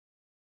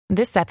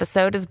This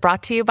episode is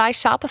brought to you by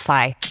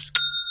Shopify.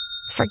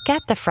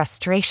 Forget the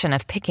frustration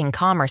of picking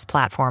commerce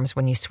platforms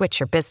when you switch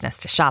your business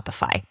to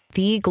Shopify,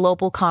 the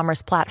global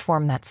commerce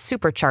platform that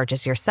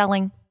supercharges your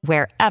selling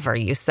wherever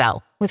you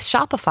sell. With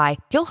Shopify,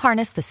 you'll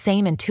harness the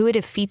same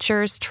intuitive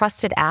features,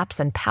 trusted apps,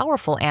 and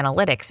powerful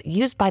analytics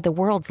used by the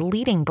world's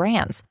leading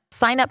brands.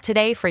 Sign up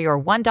today for your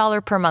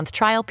 $1 per month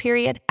trial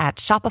period at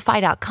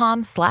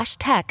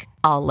shopify.com/tech,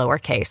 all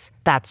lowercase.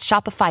 That's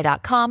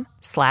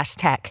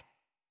shopify.com/tech.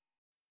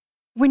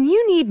 When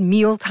you need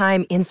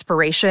mealtime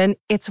inspiration,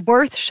 it's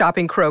worth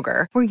shopping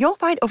Kroger, where you'll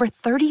find over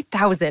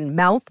 30,000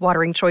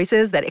 mouth-watering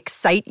choices that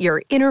excite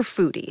your inner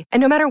foodie. And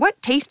no matter what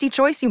tasty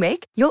choice you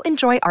make, you'll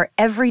enjoy our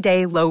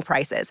everyday low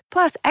prices,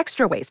 plus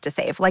extra ways to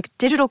save, like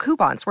digital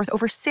coupons worth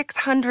over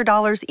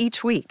 $600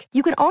 each week.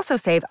 You can also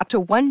save up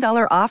to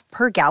 $1 off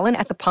per gallon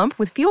at the pump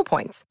with fuel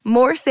points.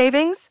 More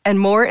savings and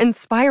more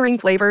inspiring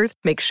flavors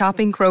make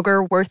shopping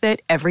Kroger worth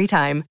it every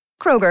time.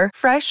 Kroger,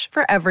 fresh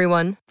for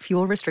everyone.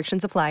 Fuel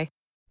restrictions apply.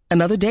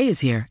 Another day is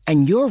here,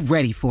 and you're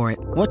ready for it.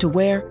 What to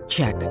wear?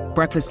 Check.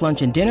 Breakfast,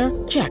 lunch, and dinner?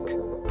 Check.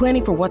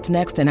 Planning for what's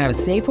next and how to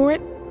save for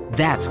it?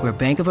 That's where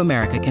Bank of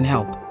America can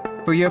help.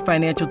 For your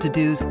financial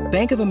to-dos,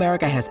 Bank of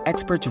America has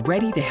experts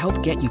ready to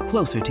help get you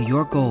closer to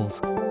your goals.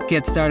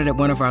 Get started at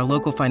one of our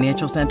local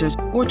financial centers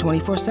or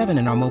 24/7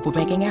 in our mobile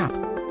banking app.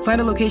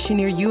 Find a location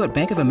near you at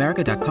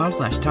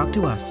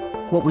bankofamerica.com/talktous.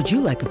 What would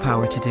you like the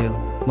power to do?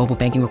 Mobile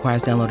banking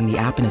requires downloading the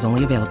app and is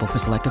only available for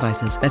select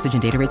devices. Message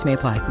and data rates may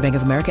apply. Bank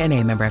of America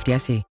N.A., member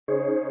FDIC.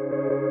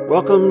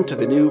 Welcome to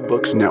the New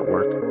Books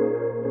Network.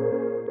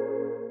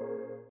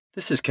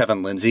 This is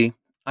Kevin Lindsay.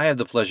 I have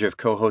the pleasure of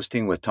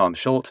co-hosting with Tom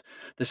Schultz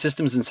the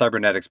Systems and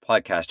Cybernetics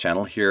podcast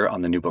channel here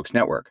on the New Books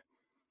Network.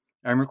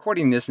 I'm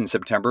recording this in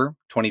September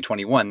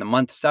 2021, the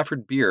month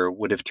Stafford Beer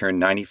would have turned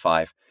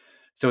 95.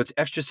 So it's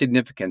extra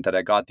significant that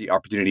I got the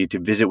opportunity to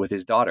visit with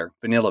his daughter,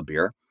 Vanilla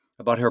Beer,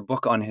 about her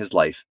book on his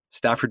life,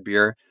 Stafford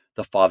Beer,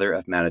 the Father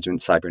of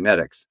Management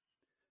Cybernetics.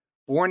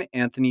 Born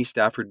Anthony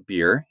Stafford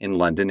Beer in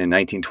London in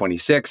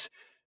 1926,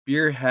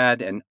 Beer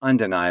had an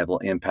undeniable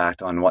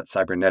impact on what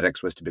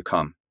cybernetics was to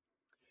become.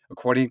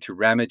 According to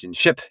Ramage and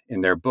Shipp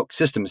in their book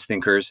Systems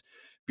Thinkers,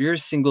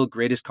 Beer's single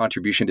greatest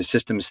contribution to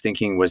systems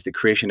thinking was the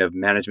creation of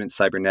management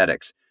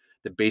cybernetics,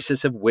 the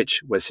basis of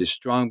which was his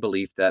strong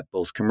belief that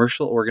both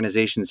commercial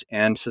organizations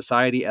and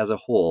society as a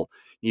whole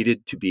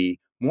needed to be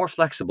more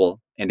flexible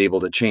and able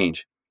to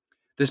change.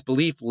 This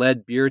belief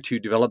led Beer to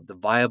develop the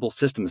viable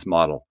systems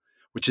model,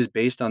 which is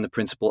based on the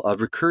principle of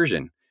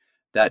recursion,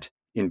 that,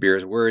 in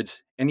Beer's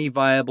words, any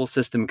viable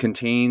system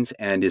contains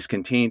and is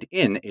contained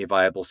in a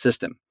viable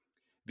system.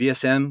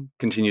 VSM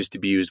continues to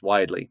be used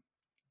widely.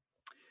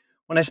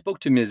 When I spoke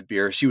to Ms.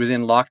 Beer, she was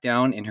in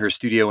lockdown in her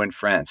studio in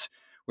France,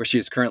 where she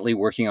is currently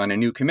working on a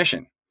new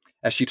commission.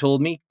 As she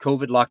told me,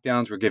 COVID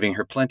lockdowns were giving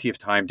her plenty of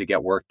time to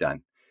get work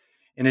done.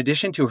 In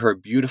addition to her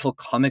beautiful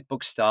comic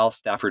book style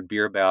Stafford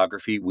Beer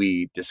biography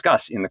we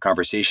discuss in the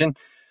conversation,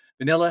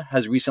 Vanilla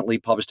has recently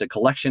published a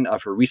collection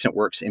of her recent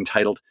works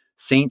entitled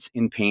Saints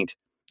in Paint,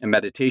 a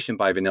meditation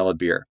by Vanilla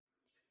Beer.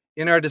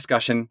 In our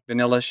discussion,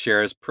 Vanilla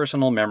shares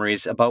personal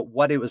memories about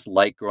what it was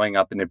like growing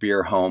up in a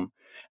Beer home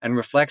and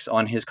reflects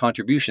on his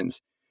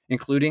contributions,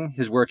 including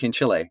his work in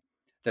Chile,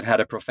 that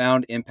had a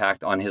profound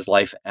impact on his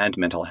life and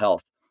mental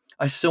health.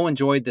 I so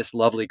enjoyed this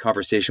lovely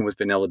conversation with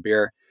Vanilla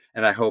Beer,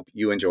 and I hope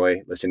you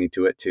enjoy listening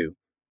to it too.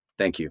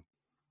 Thank you.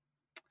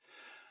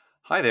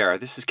 Hi there,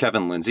 this is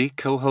Kevin Lindsay,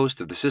 co-host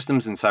of the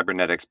Systems and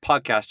Cybernetics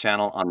podcast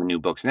channel on the New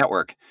Books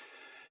Network.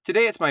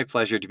 Today, it's my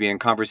pleasure to be in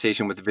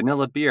conversation with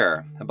Vanilla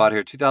Beer about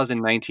her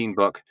 2019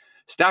 book,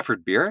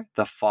 Stafford Beer,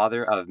 the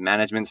Father of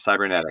Management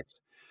Cybernetics.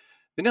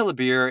 Vanilla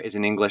Beer is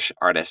an English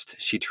artist.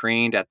 She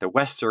trained at the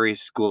West Surrey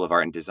School of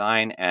Art and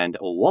Design and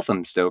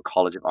Walthamstow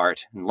College of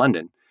Art in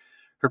London.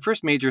 Her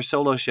first major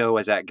solo show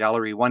was at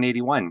Gallery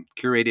 181,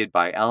 curated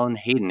by Alan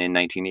Hayden in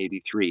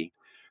 1983.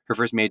 Her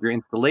first major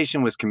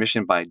installation was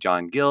commissioned by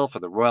John Gill for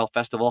the Royal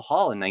Festival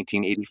Hall in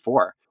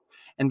 1984.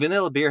 And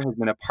Vanilla Beer has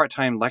been a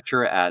part-time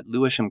lecturer at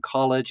Lewisham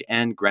College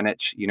and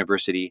Greenwich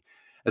University,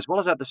 as well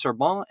as at the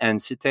Sorbonne and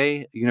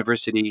Cité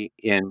University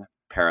in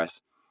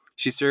Paris.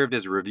 She served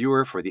as a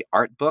reviewer for the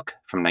Art Book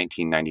from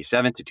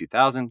 1997 to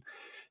 2000.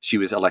 She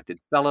was elected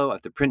Fellow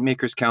of the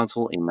Printmakers'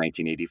 Council in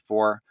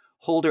 1984,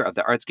 holder of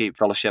the Artscape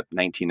Fellowship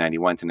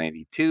 1991 to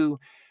 92.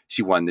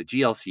 She won the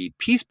GLC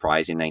Peace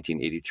Prize in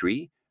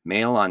 1983,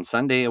 Mail on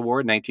Sunday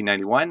Award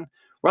 1991,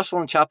 Russell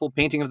and Chapel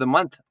Painting of the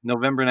Month,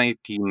 November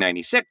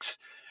 1996,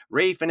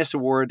 Ray Finnis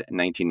Award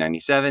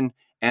 1997,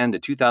 and the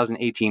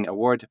 2018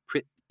 award,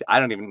 I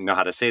don't even know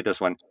how to say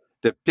this one,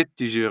 the Prix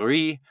du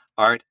Jury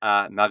Art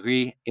à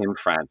Magritte in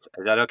France.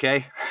 Is that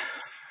okay?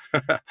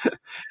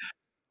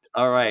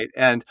 All right.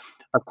 And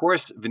of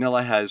course,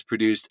 Vanilla has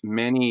produced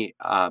many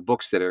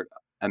books that are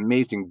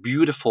amazing,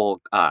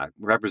 beautiful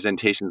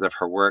representations of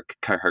her work,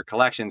 her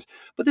collections.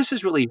 But this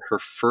is really her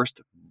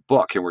first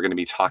book, and we're going to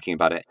be talking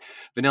about it.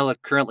 Vanilla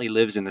currently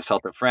lives in the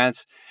south of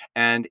France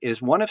and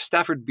is one of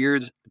Stafford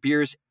Beer's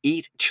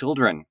 8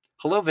 children.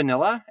 Hello,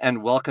 Vanilla,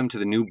 and welcome to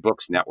the New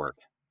Books Network.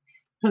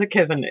 Hello,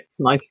 Kevin. It's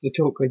nice to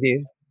talk with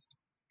you.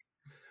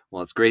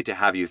 Well, it's great to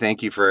have you.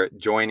 Thank you for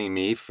joining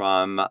me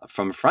from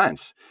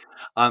France.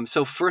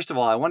 So first of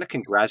all, I want to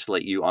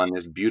congratulate you on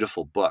this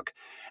beautiful book.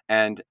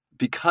 And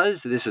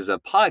because this is a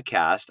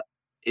podcast,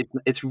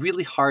 it's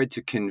really hard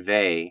to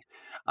convey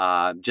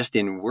just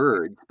in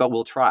words, but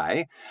we'll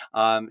try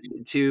um,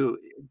 to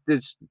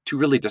to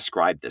really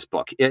describe this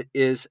book. It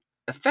is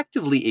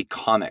effectively a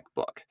comic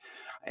book.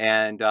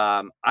 And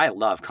I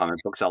love comic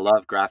books. I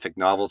love graphic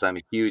novels. I'm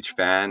a huge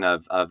fan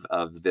of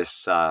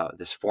this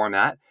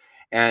format.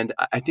 And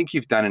I think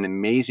you've done an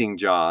amazing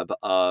job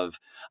of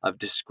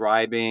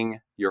describing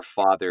your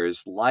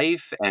father's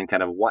life and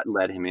kind of what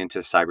led him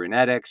into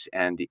cybernetics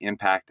and the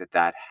impact that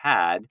that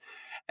had.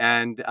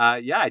 And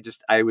yeah,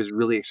 I was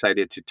really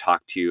excited to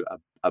talk to you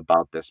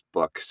about this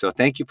book. So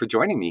thank you for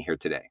joining me here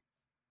today.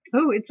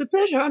 Oh, it's a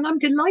pleasure, and I'm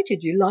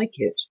delighted you like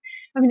it.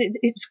 I mean,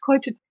 it's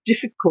quite a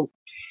difficult.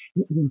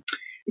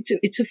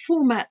 It's a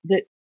format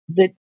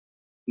that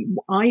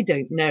I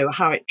don't know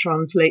how it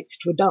translates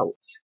to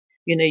adults.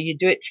 You know, you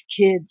do it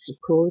for kids, of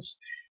course,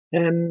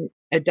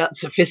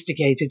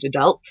 sophisticated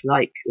adults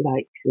like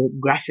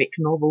graphic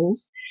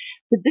novels,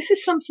 but this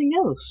is something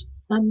else,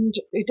 and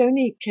it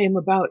only came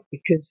about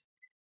because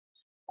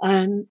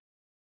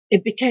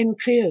it became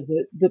clear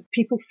that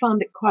people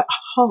found it quite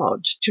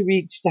hard to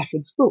read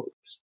Stafford's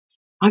books.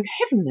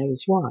 Heaven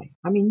knows why.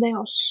 I mean, they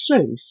are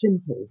so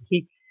simple.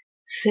 He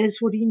says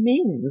what he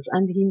means,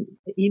 and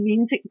he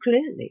means it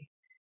clearly.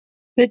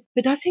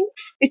 But I think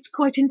it's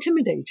quite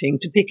intimidating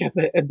to pick up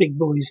a big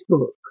boy's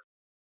book,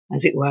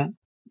 as it were.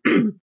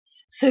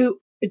 So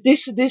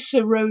this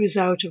arose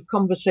out of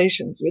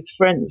conversations with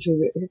friends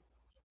who,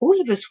 all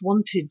of us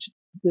wanted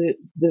the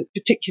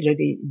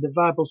particularly the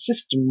viable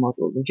system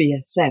model, the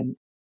VSM,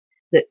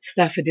 that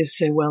Stafford is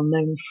so well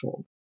known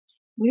for.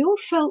 We all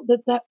felt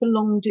that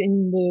belonged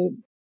in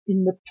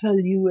the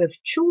purlieu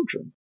of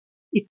children.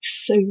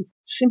 It's so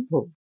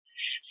simple.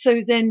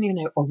 So then,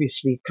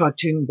 obviously,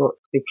 cartoon book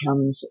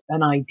becomes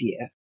an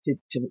idea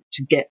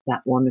to get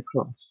that one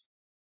across.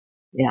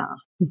 Yeah.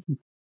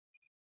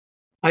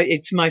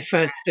 It's my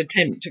first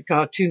attempt at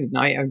cartoon.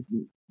 I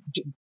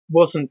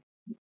wasn't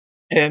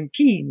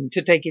keen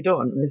to take it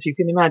on, as you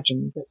can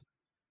imagine, but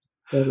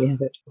there we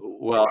have it.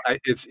 Well,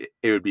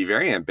 it would be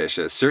very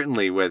ambitious,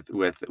 certainly with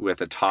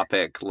a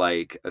topic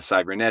like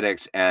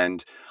cybernetics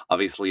and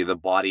obviously the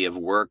body of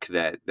work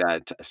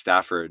that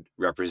Stafford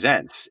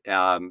represents.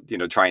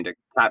 Trying to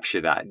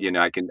capture that.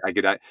 I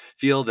could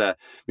feel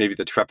maybe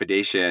the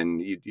trepidation.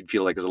 You'd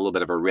feel like there's a little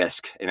bit of a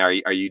risk. And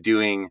are you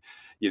doing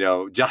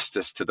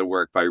justice to the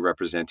work by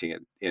representing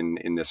it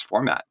in this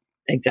format?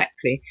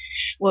 Exactly.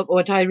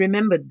 What I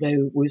remembered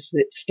though was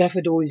that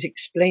Stafford always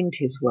explained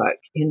his work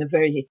in a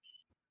very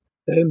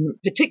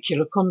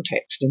particular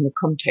context, in the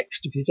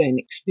context of his own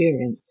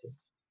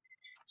experiences.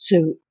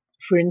 So,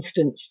 for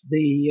instance,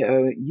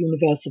 the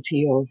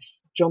University of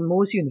John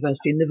Moores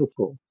University in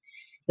Liverpool,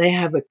 they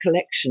have a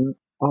collection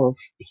of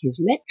his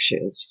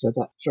lectures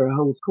for a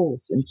whole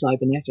course in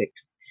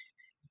cybernetics.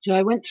 So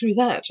I went through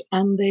that,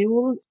 and they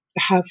all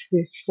have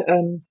this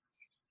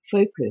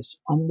focus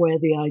on where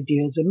the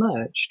ideas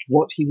emerged,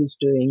 what he was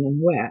doing,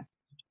 and where.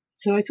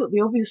 So I thought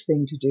the obvious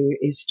thing to do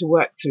is to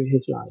work through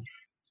his life.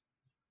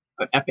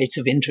 A bit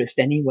of interest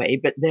anyway,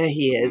 but there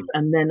he is.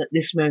 And then at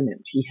this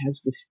moment, he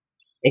has this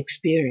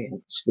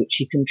experience which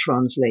he can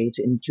translate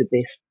into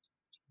this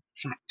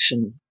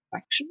faction?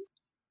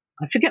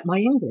 I forget my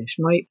English.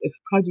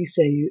 How do you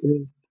say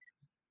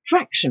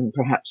fraction,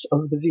 perhaps,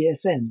 of the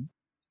VSM?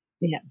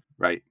 Yeah.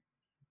 Right.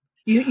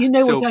 You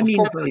know what I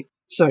mean by,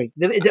 sorry,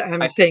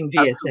 I'm saying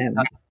VSM.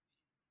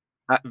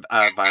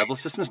 Viable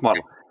systems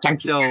model.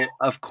 Thank you. So,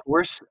 of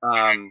course,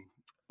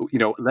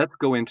 let's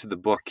go into the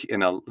book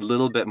in a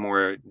little bit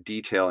more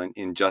detail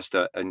in just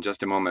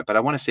a moment. But I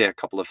want to say a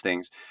couple of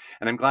things,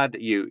 and I'm glad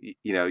that you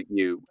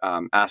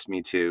asked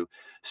me to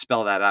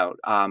spell that out.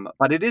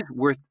 But it is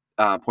worth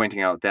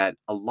pointing out that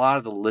a lot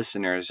of the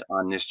listeners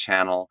on this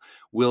channel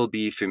will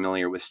be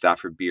familiar with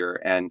Stafford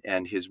Beer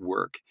and his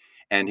work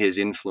and his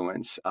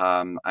influence.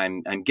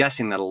 I'm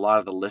guessing that a lot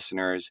of the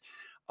listeners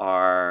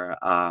are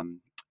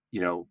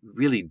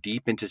really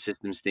deep into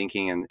systems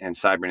thinking and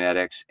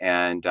cybernetics,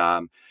 and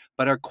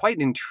but are quite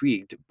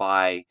intrigued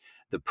by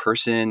the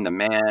person, the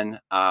man,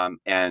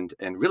 and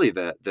really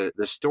the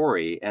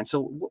story. And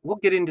so we'll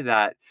get into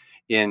that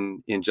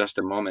in just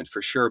a moment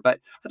for sure. But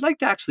I'd like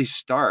to actually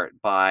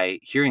start by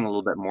hearing a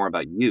little bit more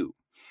about you.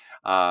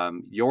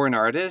 You're an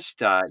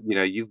artist.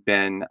 You've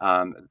been,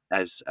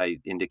 as I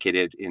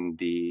indicated in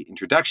the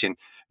introduction,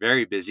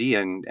 very busy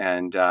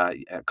and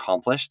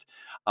accomplished.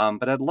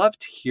 But I'd love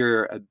to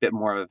hear a bit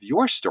more of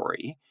your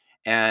story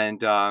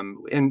and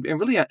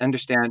really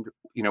understand,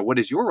 what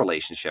is your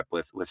relationship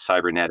with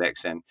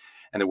cybernetics and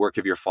the work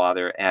of your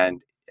father,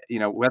 and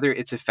whether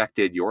it's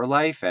affected your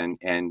life and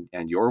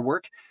your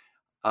work.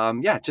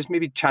 Just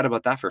maybe chat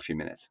about that for a few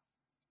minutes.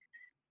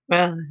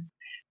 Well,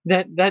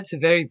 that's a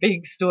very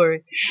big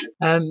story.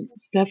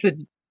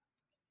 Stafford,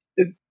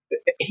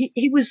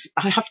 he was,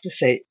 I have to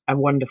say, a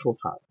wonderful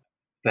father.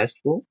 First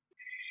of all,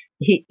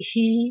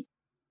 he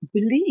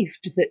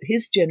believed that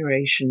his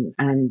generation,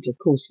 and of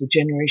course the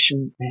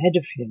generation ahead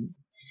of him,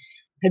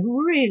 had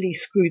really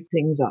screwed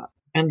things up,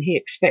 and he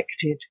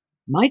expected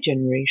my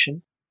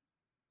generation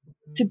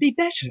to be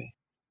better,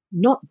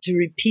 not to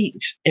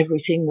repeat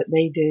everything that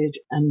they did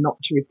and not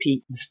to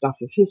repeat the stuff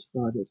of his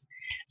fathers.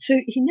 So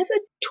he never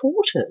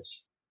taught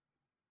us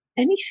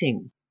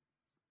anything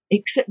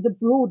except the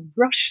broad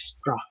brush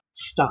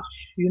stuff,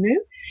 you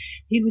know.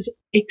 He was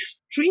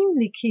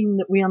extremely keen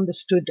that we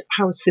understood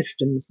how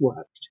systems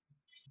worked.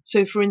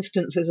 So, for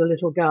instance, as a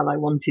little girl, I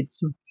wanted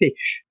some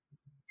fish.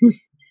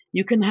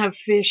 You can have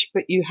fish,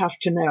 but you have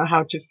to know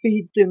how to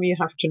feed them. You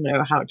have to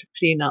know how to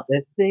clean up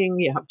their thing.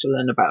 You have to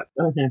learn about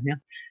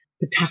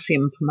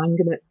potassium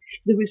permanganate.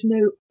 There was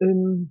no,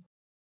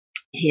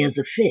 here's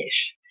a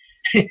fish.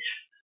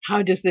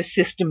 How does this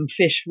system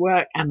fish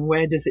work, and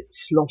where does it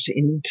slot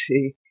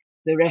into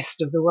the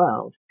rest of the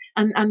world?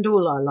 And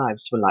all our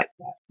lives were like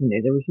that. You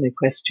know, there was no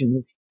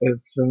question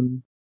of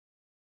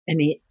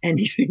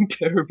anything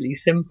terribly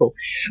simple.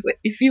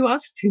 If you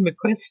asked him a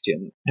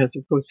question, as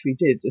of course we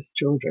did as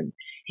children,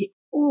 he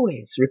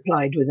always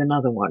replied with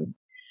another one.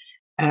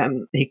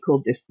 He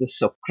called this the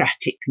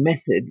Socratic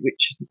method,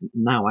 which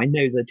now I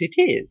know that it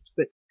is.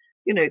 But,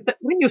 you know, but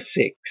when you're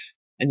 6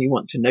 and you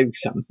want to know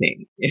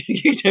something,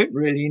 you don't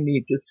really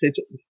need to sit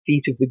at the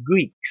feet of the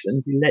Greeks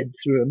and be led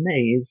through a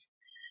maze.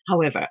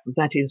 However,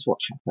 that is what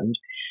happened.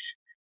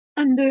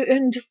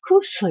 And of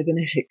course,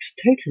 cybernetics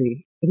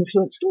totally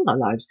influenced all our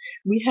lives.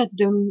 We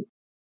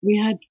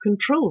had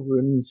control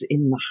rooms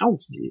in the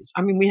houses.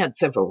 I mean, we had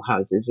several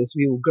houses as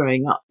we were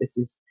growing up. This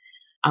is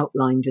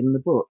outlined in the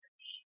book.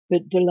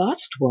 But the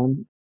last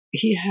one,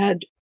 he had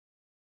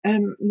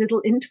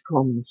little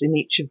intercoms in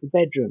each of the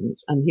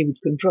bedrooms, and he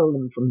would control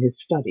them from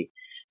his study.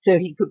 So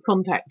he could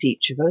contact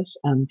each of us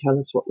and tell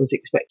us what was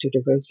expected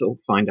of us or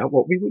find out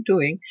what we were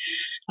doing.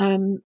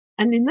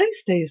 And in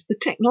those days, the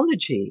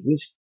technology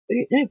was,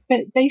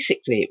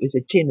 basically, it was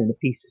a tin and a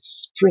piece of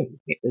string.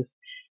 It was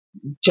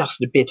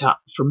just a bit up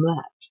from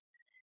that.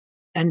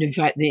 And in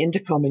fact, the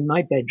intercom in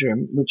my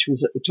bedroom, which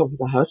was at the top of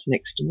the house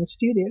next to my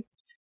studio,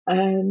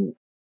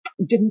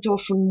 didn't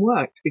often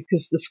work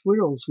because the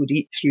squirrels would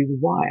eat through the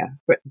wire.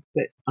 But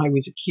I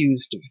was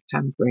accused of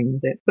tampering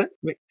with it.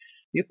 But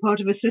you're part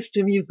of a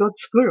system, you've got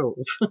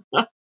squirrels.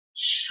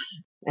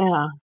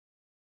 Yeah.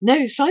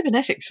 No,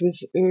 cybernetics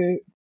was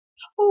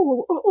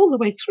all the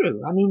way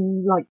through. I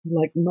mean,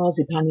 like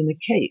marzipan in a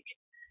cake.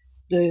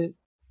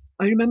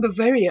 I remember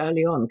very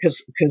early on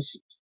because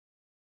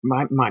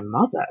my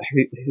mother,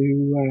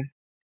 who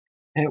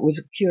was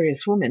a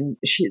curious woman,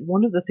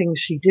 one of the things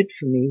she did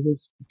for me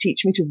was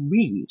teach me to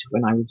read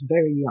when I was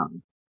very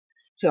young.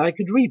 So I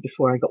could read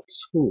before I got to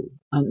school,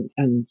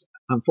 and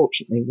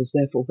unfortunately was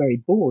therefore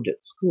very bored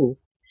at school.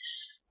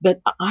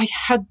 But I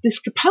had this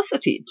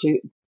capacity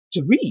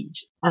to read,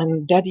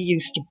 and Daddy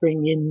used to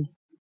bring in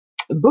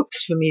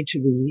books for me to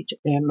read,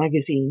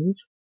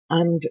 magazines,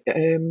 and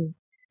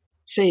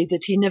say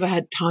that he never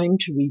had time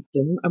to read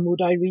them, and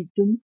would I read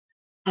them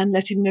and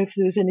let him know if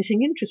there was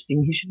anything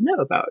interesting he should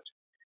know about.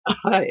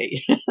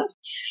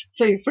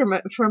 So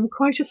from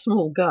quite a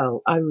small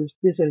girl, I was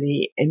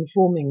busily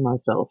informing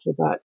myself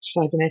about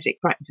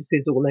cybernetic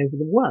practices all over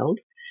the world,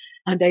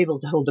 and able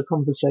to hold a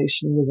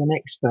conversation with an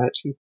expert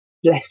who,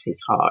 bless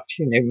his heart,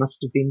 must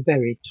have been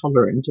very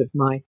tolerant of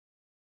my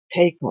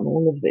take on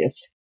all of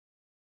this.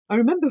 I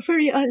remember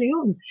very early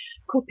on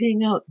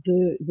copying out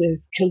the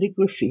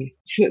calligraphy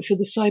for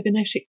the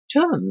cybernetic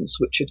terms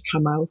which had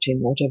come out in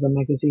whatever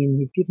magazine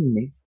he'd given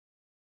me.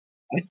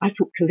 I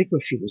thought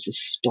calligraphy was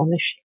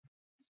astonishing.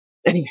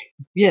 Anyway,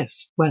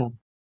 yes, well,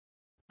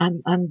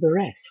 and the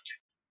rest.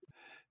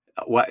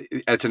 Well,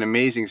 it's an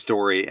amazing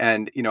story.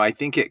 And, I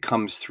think it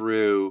comes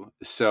through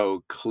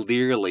so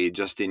clearly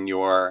just in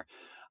your,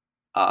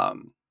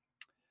 I'm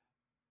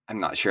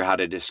not sure how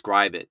to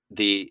describe it.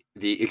 The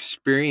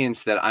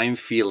experience that I'm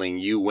feeling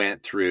you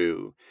went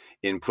through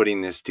in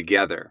putting this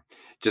together,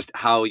 just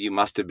how you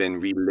must have been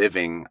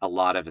reliving a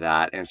lot of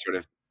that and sort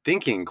of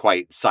thinking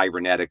quite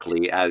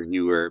cybernetically as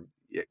you were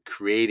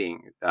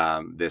creating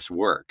this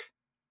work.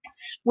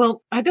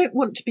 Well, I don't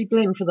want to be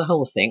blamed for the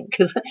whole thing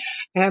because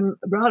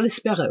Raoul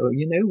Espero,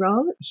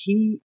 Raoul,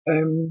 he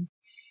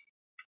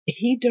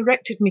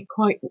directed me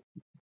quite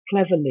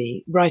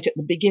cleverly right at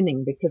the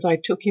beginning because I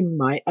took him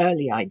my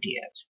early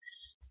ideas.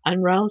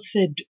 And Raoul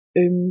said,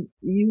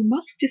 you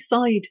must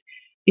decide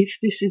if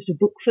this is a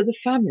book for the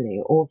family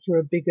or for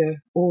a bigger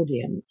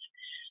audience.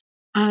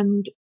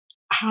 And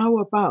how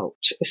about,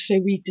 so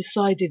we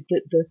decided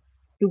that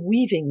the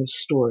weaving of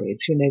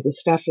stories, the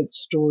Stafford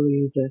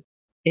story, the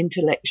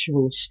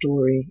intellectual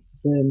story,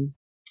 the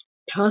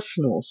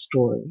personal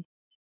story,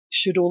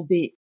 should all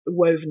be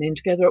woven in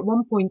together. At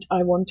one point,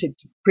 I wanted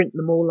to print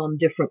them all on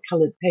different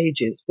coloured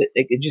pages, but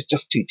it was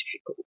just too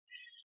difficult.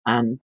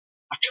 And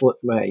I thought,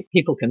 well,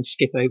 people can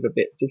skip over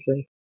bits if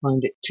they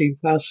find it too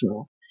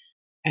personal.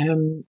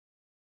 And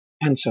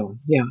so on,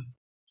 yeah.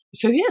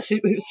 So yes,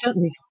 it was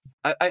certainly.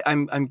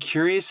 I'm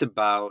curious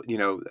about,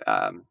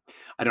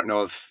 I don't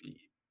know if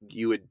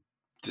you would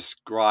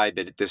describe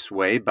it this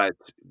way, but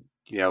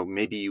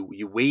maybe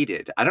you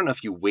waited. I don't know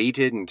if you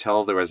waited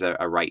until there was a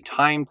right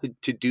time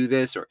to do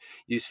this, or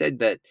you said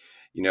that,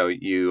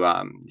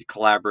 you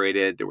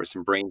collaborated, there was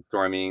some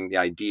brainstorming, the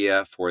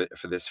idea for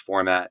this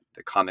format,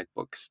 the comic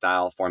book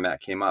style format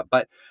came up.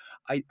 But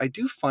I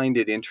do find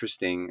it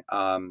interesting,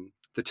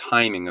 the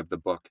timing of the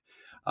book.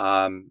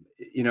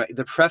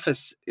 The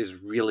preface is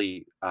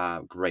really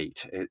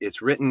great.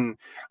 It's written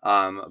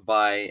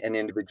by an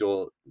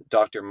individual,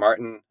 Dr.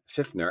 Martin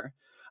Pfiffner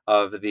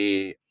of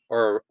the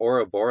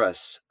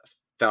Ouroboros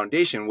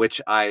Foundation, which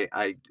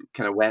I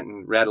kind of went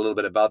and read a little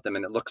bit about them,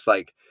 and it looks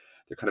like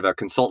they're kind of a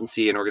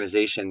consultancy and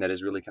organization that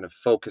is really kind of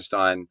focused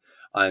on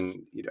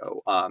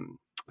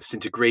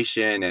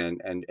integration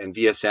and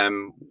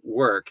VSM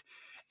work.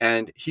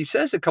 And he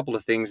says a couple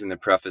of things in the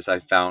preface I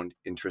found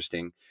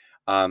interesting.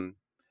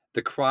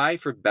 The cry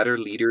for better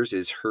leaders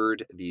is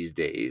heard these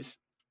days.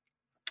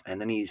 And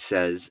then he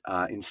says,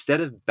 instead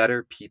of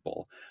better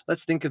people,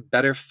 let's think of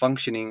better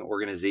functioning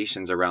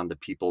organizations around the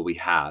people we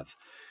have.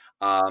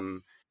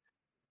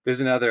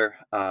 There's another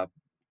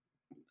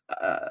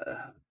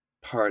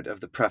part of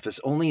the preface.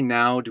 Only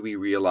now do we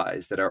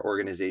realize that our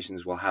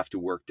organizations will have to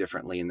work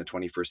differently in the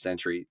 21st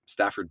century.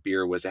 Stafford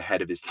Beer was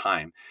ahead of his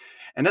time.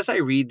 And as I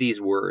read these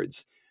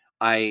words,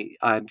 I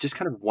just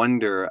kind of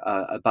wonder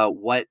about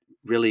what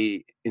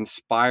really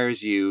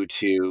inspires you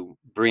to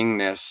bring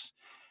this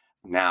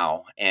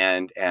now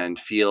and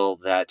feel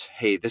that,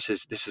 hey, this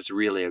is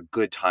really a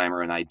good time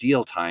or an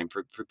ideal time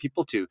for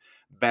people to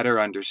better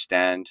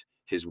understand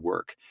his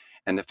work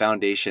and the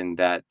foundation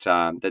that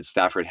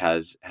Stafford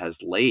has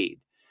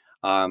laid.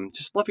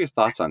 Just love your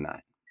thoughts on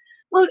that.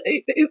 Well,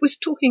 it was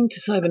talking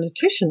to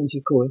cyberneticians,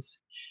 of course.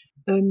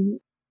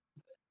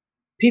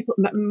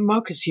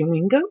 Marcus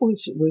Junginger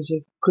was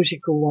a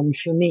critical one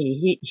for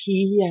me.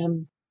 He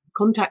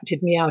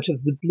contacted me out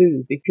of the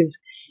blue because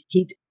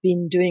he'd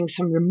been doing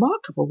some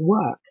remarkable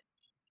work,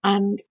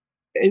 and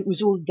it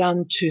was all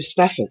down to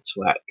Stafford's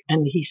work.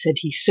 And he said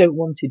he so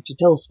wanted to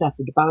tell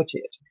Stafford about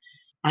it.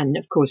 And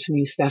of course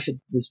knew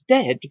Stafford was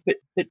dead, but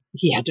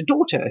he had a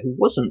daughter who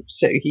wasn't.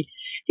 So he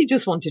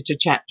just wanted to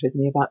chat with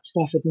me about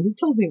Stafford, and he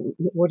told me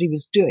what he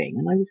was doing,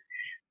 and I was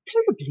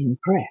terribly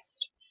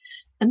impressed.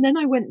 And then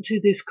I went to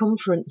this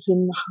conference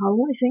in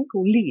Hull, I think,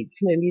 or Leeds.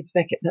 No, Leeds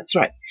Beckett, that's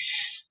right.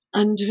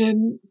 And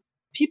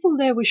people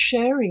there were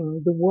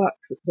sharing the work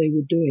that they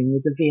were doing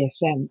with the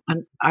VSM,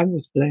 and I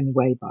was blown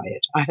away by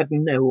it. I had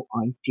no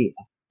idea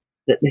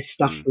that this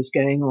stuff was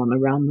going on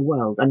around the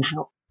world, and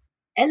how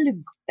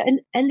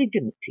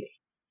elegantly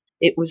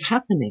it was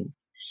happening.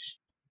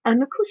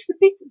 And of course, the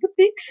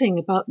big thing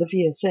about the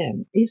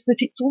VSM is that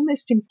it's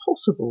almost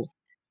impossible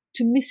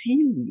to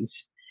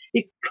misuse.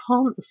 It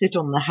can't sit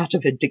on the hat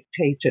of a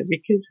dictator,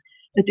 because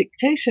a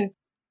dictator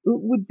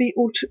would be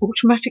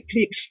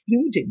automatically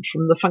excluded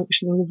from the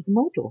functioning of the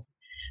model.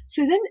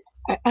 So then,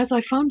 as I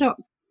found out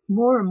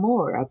more and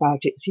more about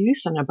its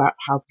use and about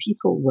how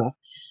people were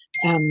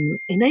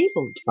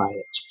enabled by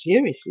it,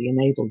 seriously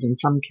enabled in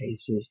some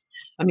cases.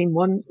 I mean,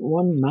 one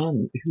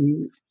man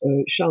who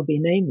shall be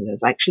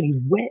nameless actually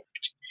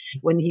wept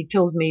when he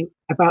told me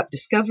about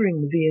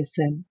discovering the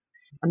VSM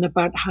and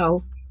about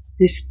how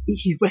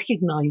he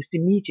recognized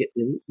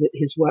immediately that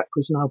his work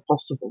was now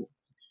possible.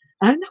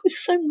 And that was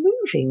so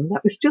moving.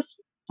 That was just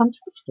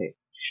fantastic.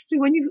 So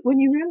when you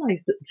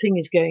realize that the thing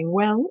is going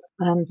well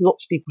and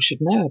lots of people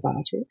should know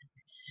about it,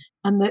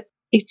 and that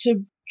it's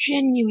a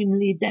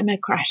genuinely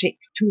democratic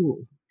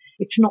tool,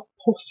 it's not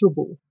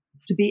possible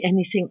to be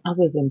anything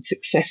other than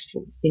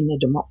successful in a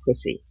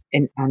democracy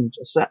and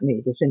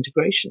certainly this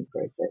integration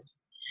process.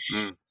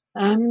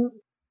 And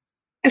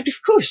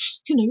of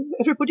course,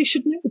 everybody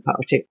should know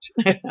about it.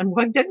 And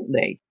why don't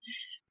they?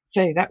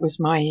 So that was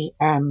my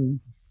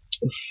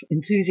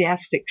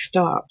enthusiastic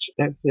start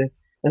of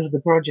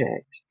the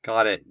project.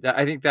 Got it.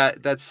 I think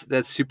that's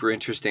super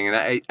interesting.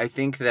 And I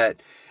think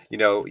that,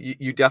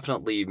 you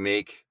definitely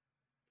make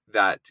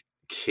that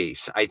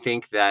case. I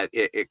think that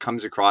it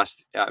comes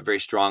across very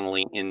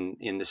strongly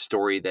in the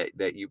story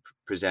that you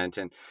present.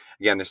 And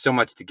again, there's so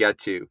much to get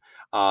to.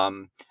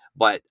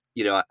 But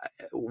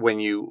when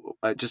you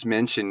just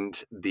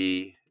mentioned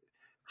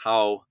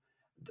how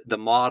the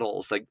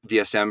models like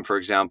VSM, for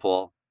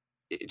example,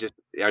 just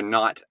are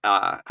not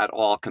at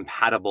all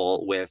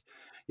compatible with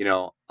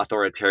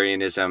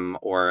authoritarianism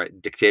or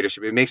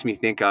dictatorship. It makes me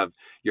think of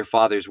your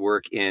father's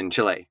work in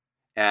Chile,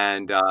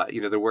 and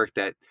the work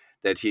that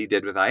he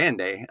did with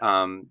Allende,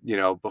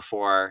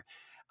 before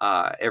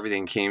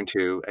everything came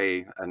to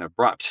an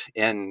abrupt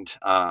end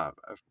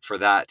for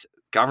that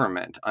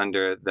government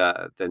under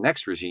the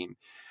next regime.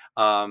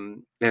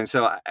 And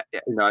so,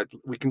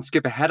 we can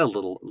skip ahead a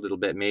little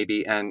bit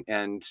maybe,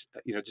 and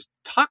just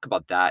talk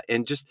about that,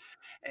 and just,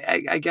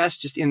 I guess,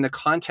 just in the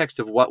context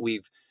of what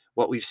we've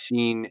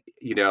seen,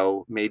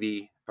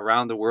 maybe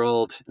around the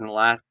world in the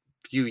last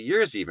few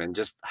years, even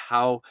just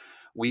how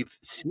we've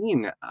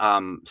seen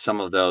some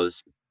of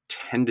those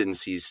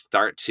tendencies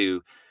start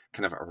to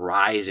kind of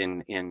arise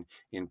in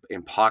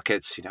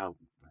pockets, of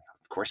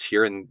course,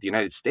 here in the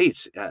United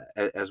States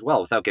as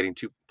well. Without getting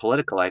too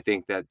political, I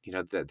think that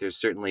that there's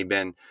certainly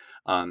been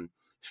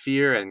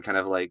fear and kind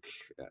of like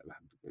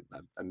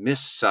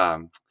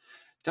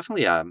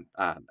definitely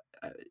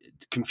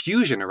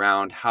confusion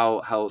around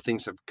how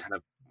things have kind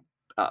of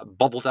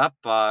bubbled up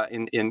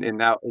in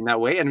that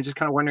way. And I'm just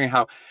kind of wondering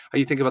how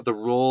you think about the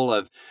role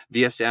of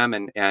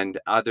VSM and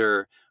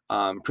other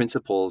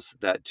principles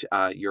that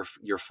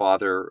your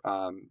father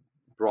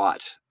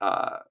brought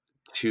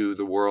to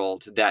the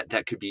world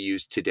that could be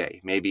used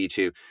today, maybe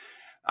to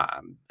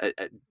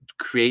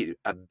create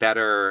a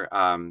better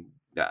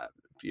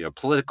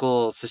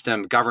political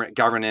system,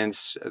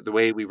 governance, the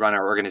way we run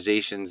our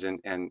organizations,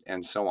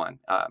 and so on.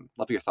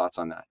 Love your thoughts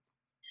on that.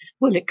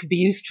 Well, it could be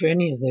used for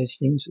any of those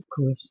things, of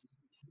course.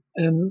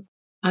 And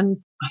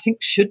I think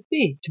should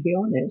be, to be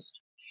honest.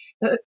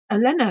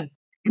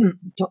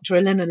 Dr.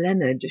 Elena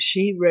Leonard,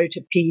 she wrote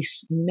a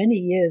piece many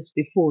years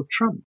before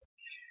Trump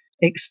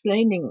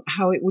explaining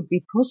how it would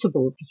be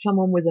possible for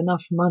someone with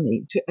enough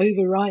money to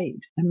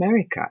override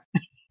America.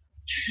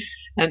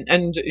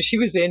 And she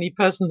was the only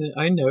person that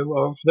I know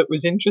of that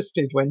was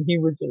interested when he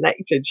was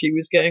elected. She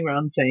was going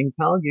around saying,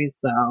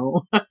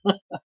 "Talgisau."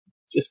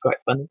 It's just quite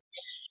funny.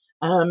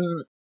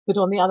 But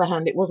on the other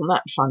hand, it wasn't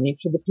that funny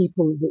for the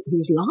people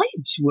whose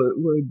lives were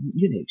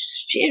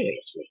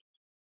seriously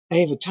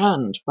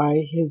overturned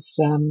by his.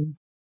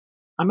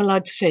 I'm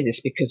allowed to say this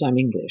because I'm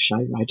English.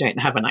 I don't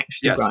have an axe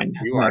to grind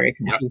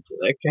American people.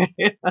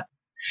 Okay.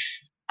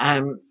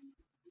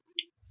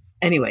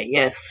 Anyway,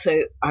 yes. So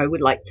I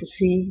would like to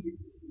see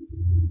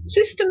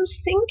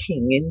systems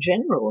thinking in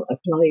general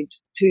applied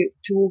to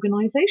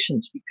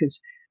organizations,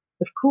 because,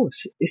 of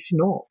course, if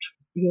not,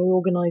 your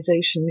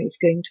organization is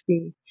going to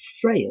be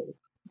frail.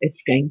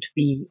 It's going to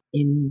be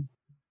in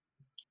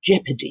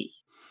jeopardy.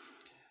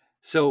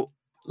 So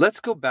let's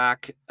go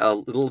back a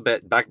little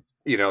bit,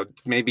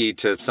 maybe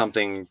to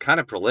something kind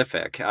of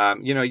prolific.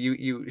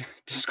 You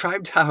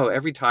described how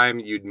every time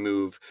you'd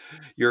move,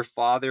 your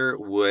father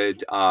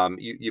would,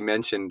 you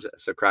mentioned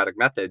Socratic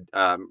method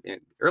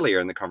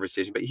earlier in the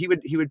conversation, but he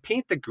would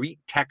paint the Greek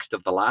text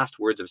of the last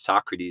words of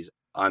Socrates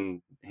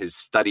on his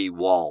study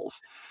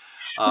walls.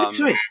 That's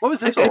right. What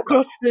was this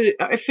across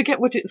I forget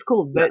what it's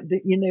called, but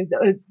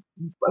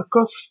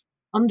across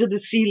under the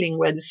ceiling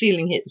where the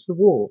ceiling hits the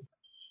wall.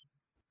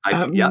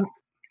 I see. Yeah.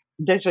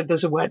 There's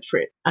a word for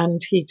it,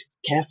 and he'd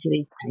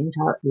carefully paint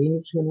out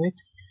these,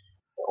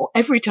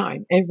 every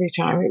time. It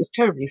was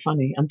terribly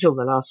funny until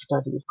the last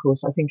study, of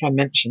course. I think I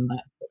mentioned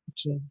that.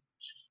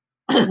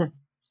 But,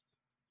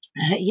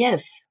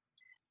 yes,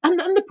 and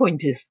the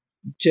point is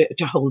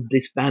to hold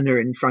this banner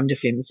in front of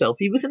himself.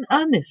 He was an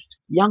earnest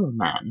young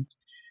man,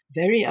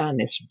 very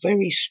earnest,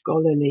 very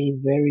scholarly,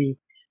 very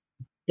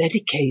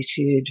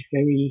dedicated,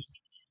 very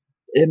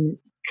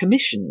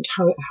commissioned.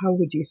 How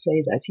would you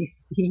say that?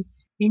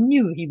 He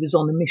knew he was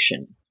on a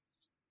mission.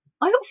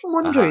 I often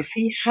wonder if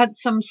he had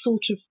some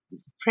sort of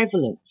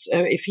prevalence,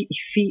 if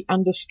he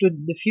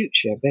understood the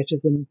future better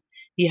than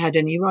he had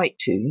any right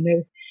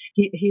to.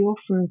 He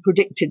often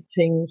predicted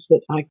things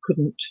that I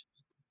couldn't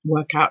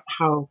work out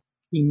how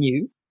he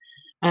knew,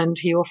 and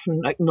he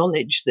often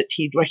acknowledged that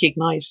he'd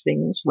recognized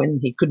things when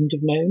he couldn't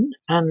have known,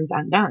 and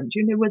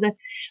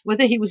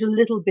whether he was a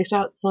little bit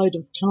outside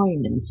of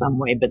time in some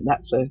way, but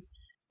that's a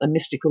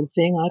mystical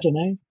thing. I don't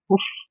know.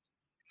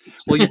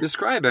 Well, you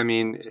describe,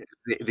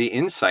 the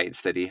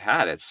insights that he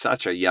had at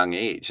such a young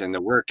age, and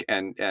the work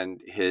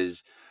and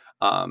his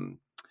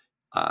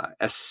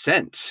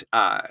ascent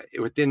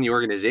within the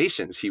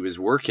organizations he was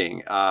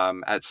working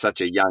at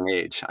such a young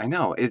age. I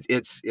know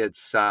it's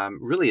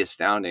really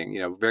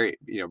astounding. Very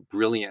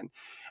brilliant.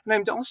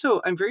 And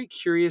I'm very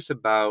curious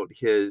about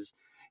his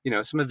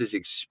some of his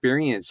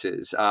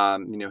experiences.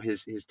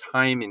 His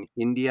time in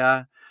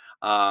India.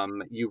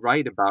 You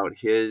write about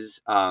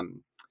his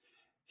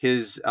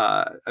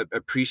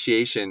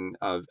appreciation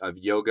of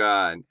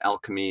yoga and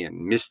alchemy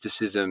and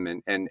mysticism,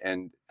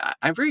 and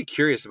I'm very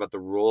curious about the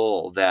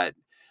role that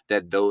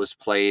those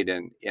played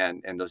and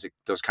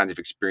those kinds of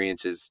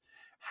experiences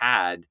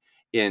had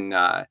in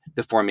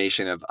the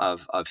formation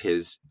of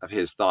his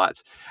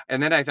thoughts.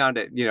 And then I found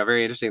it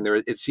very interesting.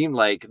 It seemed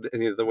like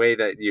the way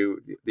that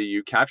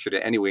you captured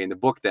it anyway in the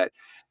book, that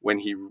when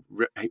he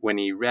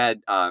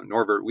read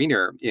Norbert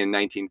Wiener in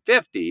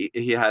 1950,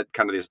 he had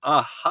kind of this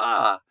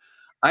aha.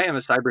 I am a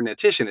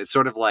cybernetician. It's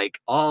sort of like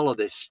all of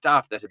this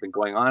stuff that had been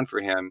going on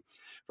for him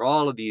for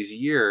all of these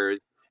years,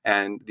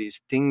 and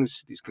these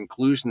things, these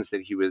conclusions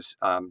that he was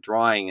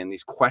drawing, and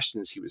these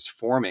questions he was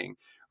forming,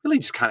 really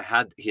just kind of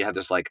had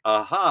this like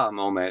aha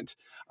moment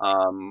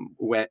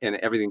when, and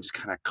everything just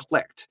kind of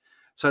clicked.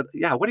 So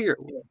yeah, what are your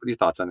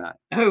thoughts on that?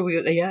 Oh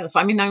yes,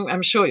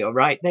 I'm sure you're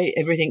right.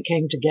 Everything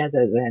came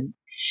together then,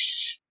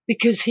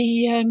 because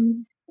he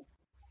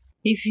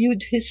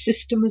viewed his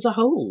system as a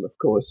whole. Of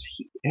course,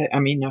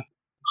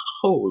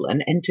 whole,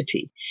 an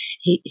entity.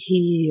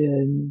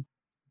 He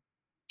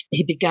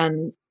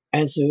began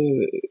as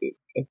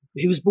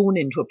he was born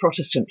into a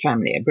Protestant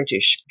family, a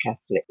British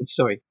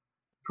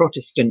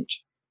Protestant.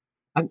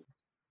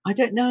 I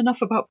don't know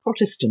enough about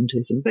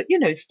Protestantism, but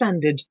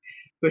standard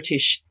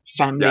British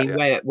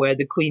family where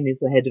the Queen is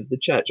the head of the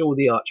church, or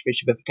the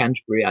Archbishop of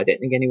Canterbury. I don't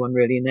think anyone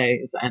really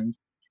knows, and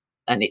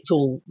it's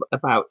all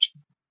about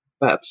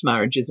births,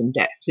 marriages, and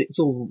deaths. It's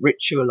all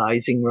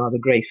ritualizing rather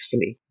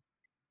gracefully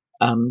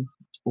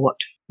what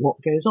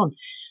goes on.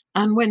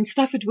 And when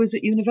Stafford was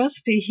at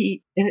university,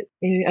 he,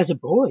 as a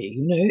boy,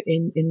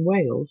 in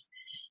Wales,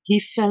 he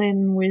fell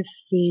in with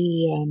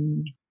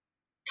the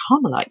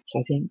Carmelites,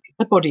 I think,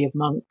 a body of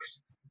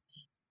monks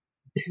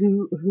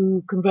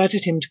who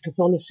converted him to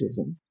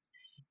Catholicism.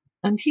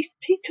 And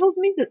he told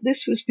me that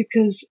this was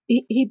because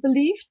he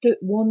believed that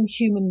one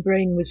human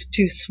brain was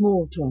too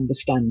small to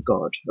understand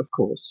God, of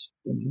course.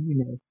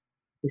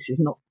 This is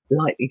not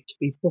likely to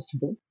be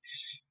possible.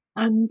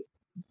 And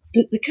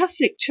the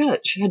Catholic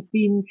Church had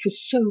been for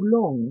so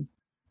long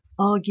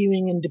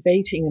arguing and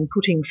debating and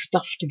putting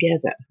stuff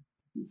together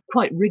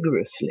quite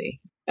rigorously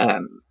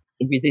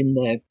within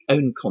their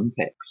own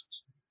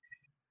contexts.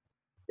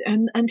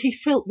 And he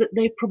felt that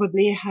they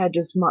probably had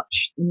as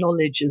much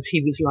knowledge as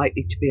he was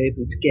likely to be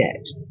able to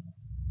get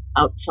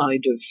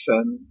outside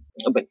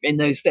of, but in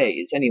those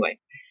days anyway.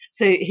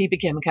 So he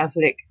became a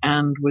Catholic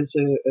and was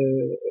a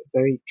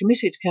very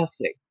committed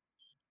Catholic.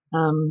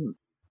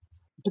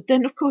 But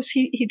then, of course,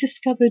 he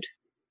discovered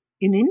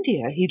in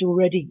India he'd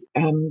already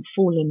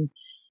fallen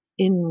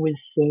in with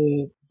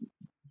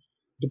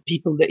the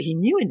people that he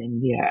knew in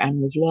India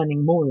and was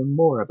learning more and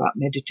more about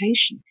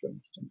meditation, for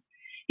instance.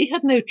 He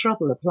had no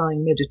trouble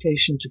applying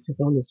meditation to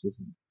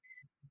Catholicism.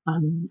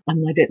 And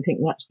I don't think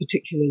that's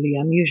particularly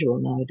unusual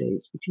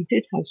nowadays, but he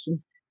did have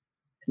some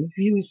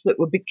views that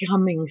were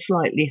becoming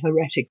slightly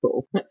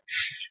heretical.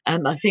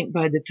 And I think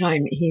by the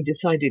time he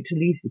decided to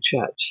leave the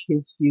church,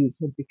 his views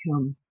had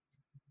become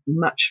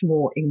much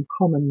more in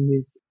common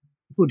with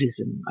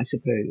Buddhism, I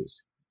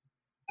suppose.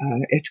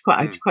 It's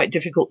quite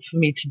difficult for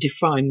me to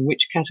define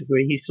which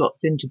category he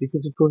slots into,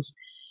 because, of course,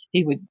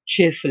 he would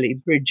cheerfully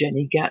bridge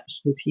any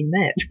gaps that he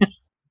met.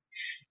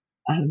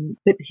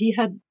 But he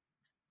had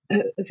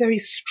a very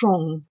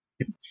strong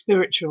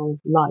spiritual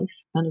life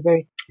and a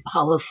very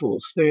powerful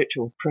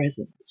spiritual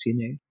presence,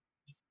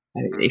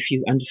 if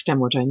you understand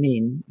what I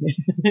mean.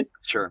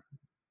 Sure.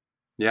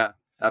 Yeah,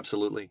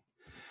 absolutely.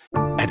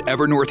 At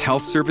Evernorth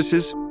Health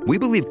Services, we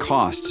believe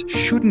costs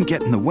shouldn't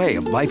get in the way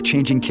of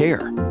life-changing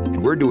care,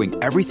 and we're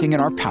doing everything in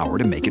our power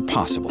to make it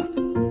possible.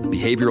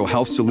 Behavioral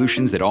health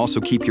solutions that also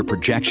keep your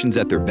projections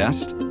at their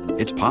best?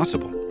 It's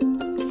possible.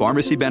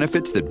 Pharmacy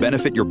benefits that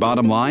benefit your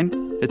bottom line?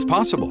 It's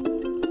possible.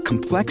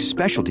 Complex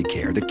specialty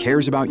care that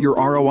cares about your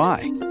ROI?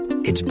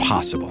 It's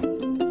possible.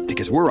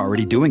 Because we're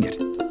already doing it.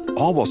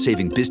 All while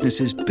saving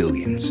businesses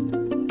billions.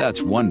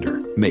 That's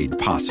Wonder made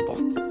possible.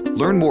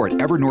 Learn more at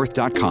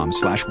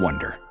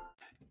evernorth.com/wonder.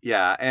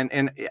 Yeah,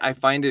 and I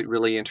find it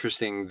really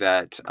interesting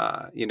that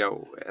a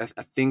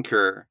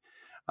thinker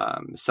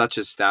such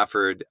as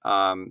Stafford,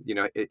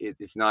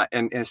 it's not,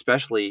 and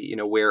especially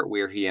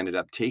where he ended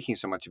up taking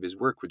so much of his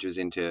work, which is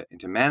into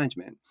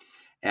management,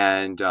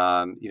 and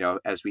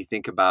as we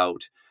think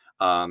about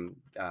the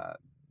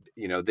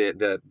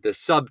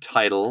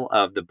subtitle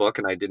of the book,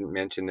 and I didn't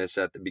mention this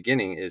at the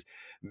beginning, is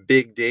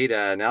Big Data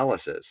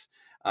Analysis,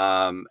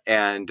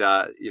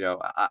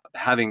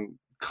 having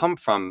come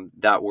from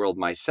that world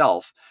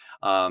myself,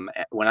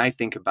 when I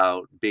think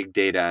about big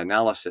data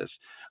analysis,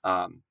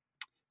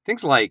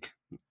 things like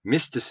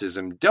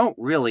mysticism don't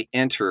really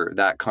enter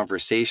that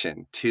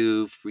conversation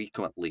too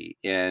frequently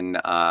in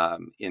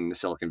the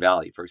Silicon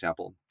Valley, for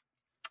example.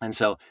 And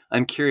so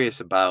I'm curious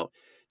about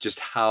just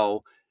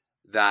how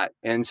that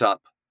ends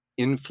up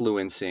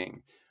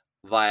influencing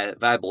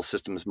viable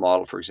systems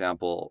model, for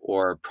example,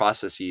 or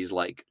processes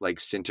like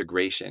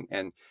syntegration,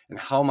 and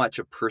how much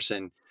a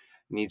person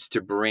needs to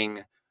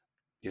bring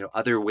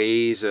other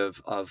ways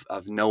of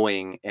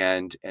knowing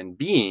and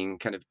being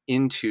kind of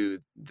into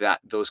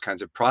those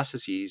kinds of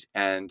processes,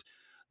 and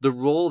the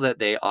role that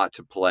they ought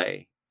to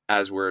play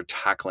as we're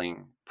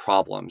tackling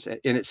problems. And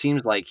it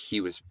seems like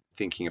he was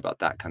thinking about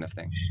that kind of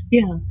thing.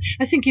 Yeah,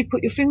 I think you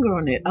put your finger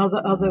on it.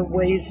 Other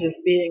ways of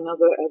being,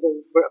 other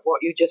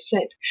what you just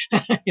said,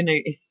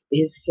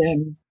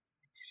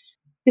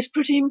 is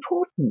pretty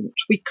important.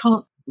 We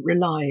can't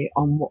rely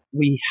on what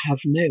we have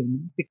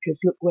known,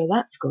 because look where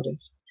that's got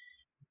us.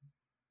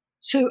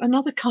 So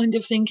another kind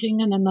of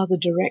thinking and another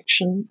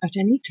direction at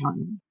any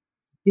time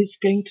is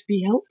going to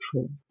be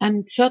helpful.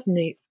 And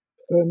certainly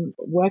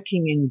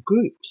working in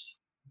groups,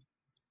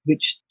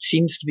 which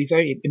seems to be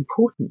very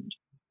important,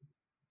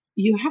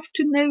 you have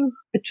to know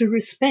to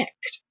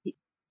respect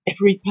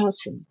every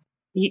person.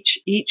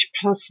 Each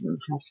person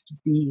has to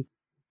be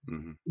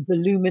the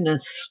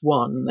luminous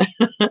one.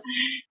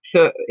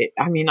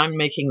 I'm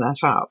making that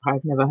up.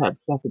 I've never heard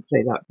Stafford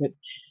say that, but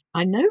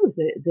I know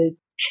the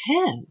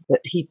care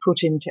that he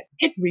put into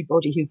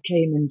everybody who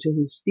came into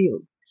his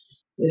field.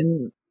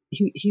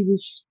 He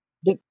was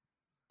the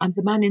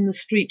man in the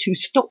street who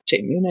stopped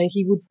him.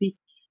 He would be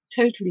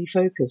totally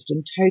focused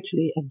and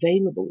totally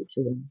available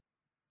to them.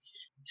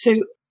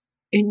 So,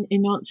 in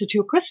answer to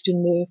your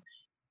question,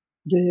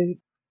 the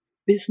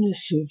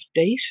business of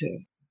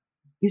data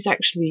is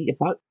actually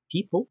about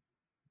people.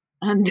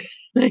 And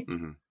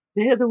Mm-hmm.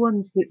 they're the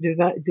ones that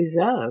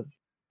deserve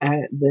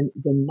the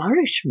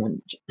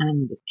nourishment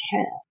and the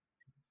care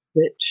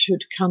that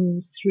should come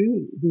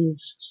through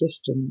these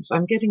systems.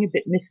 I'm getting a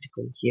bit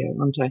mystical here,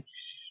 aren't I?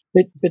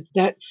 But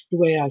that's the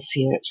way I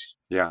see it.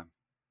 Yeah.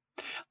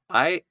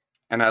 I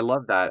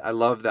love that. I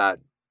love that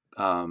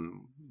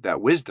that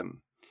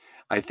wisdom.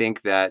 I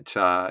think that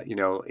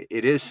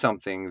it is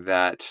something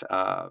that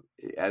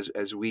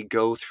as we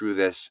go through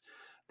this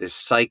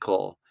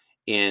cycle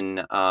in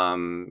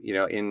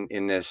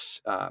in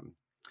this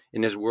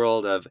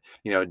world of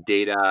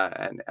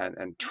data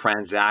and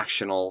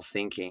transactional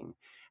thinking,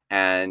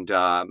 and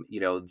and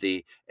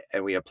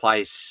we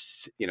apply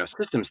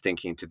systems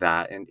thinking to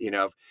that, and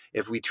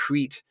if we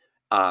treat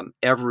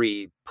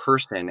every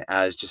person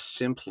as just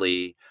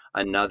simply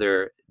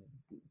another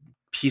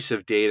piece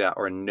of data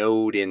or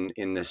node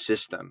in the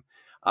system.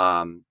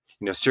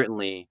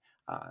 Certainly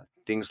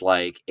things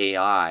like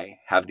AI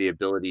have the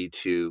ability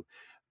to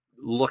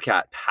look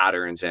at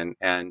patterns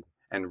and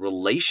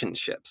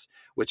relationships,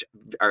 which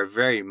are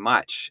very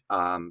much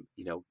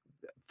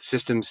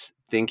systems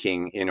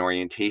thinking in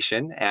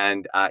orientation.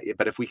 And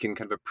but if we can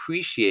kind of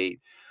appreciate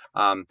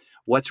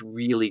what's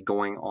really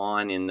going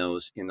on in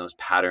those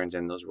patterns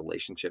and those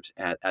relationships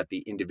at the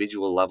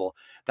individual level,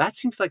 that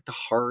seems like the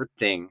hard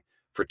thing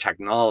for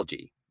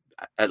technology,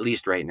 at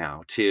least right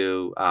now,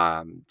 to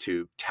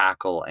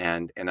tackle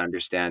and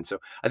understand. So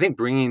I think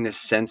bringing this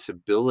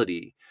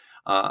sensibility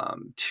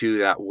to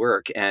that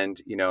work,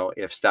 and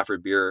if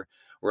Stafford Beer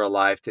were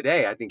alive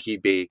today, I think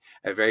he'd be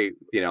a very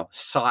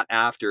sought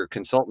after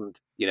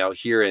consultant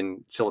here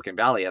in Silicon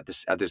Valley at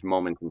this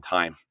moment in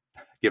time,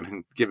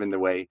 given the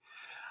way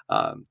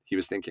he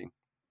was thinking.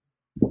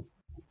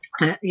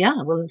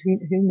 Yeah, well,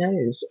 who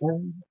knows?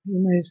 Who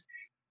knows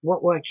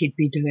what work he'd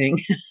be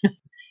doing?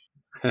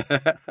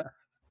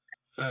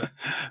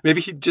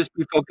 Maybe he'd just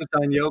be focused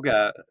on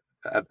yoga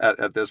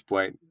at this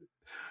point.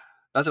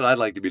 That's what I'd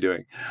like to be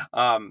doing.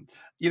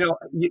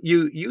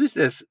 You use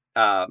this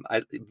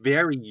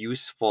very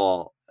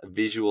useful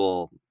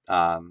visual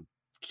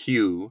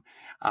cue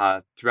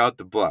throughout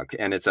the book,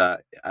 and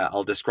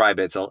I'll describe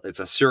it. It's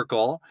a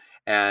circle,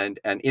 and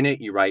in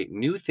it you write,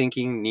 "New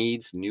thinking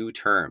needs new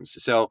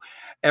terms." So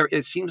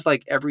it seems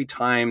like every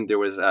time there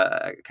was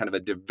a kind of a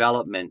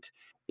development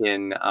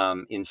in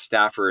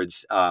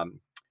Stafford's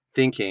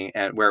thinking,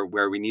 and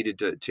where we needed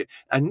to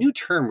a new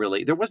term,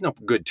 really, there was no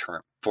good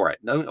term for it.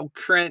 No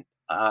current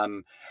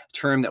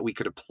term that we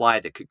could apply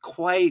that could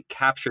quite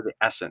capture the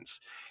essence.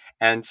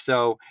 And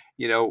so,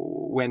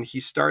 when he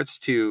starts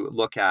to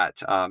look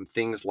at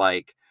things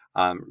like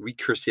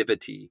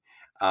recursivity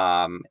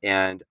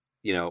and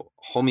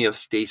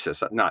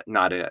homeostasis,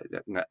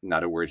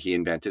 not a word he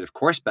invented, of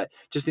course, but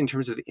just in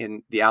terms of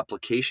in the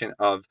application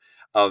of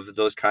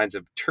those kinds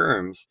of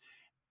terms,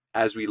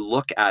 as we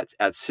look at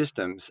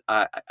systems,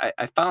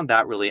 I found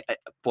that really,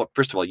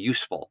 first of all,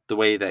 useful, the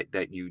way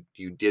that you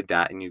did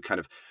that, and you kind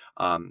of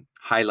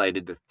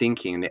highlighted the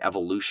thinking and the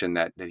evolution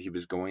that he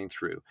was going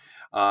through.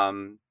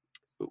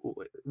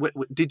 Were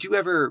you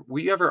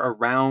ever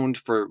around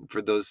for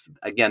those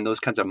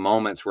kinds of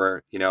moments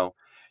where,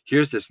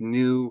 here's this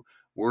new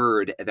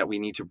word that we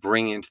need to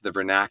bring into the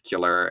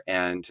vernacular,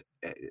 and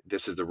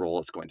this is the role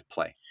it's going to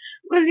play?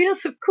 Well,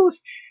 yes, of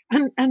course.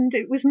 And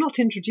it was not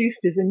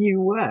introduced as a new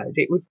word.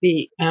 It would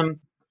be,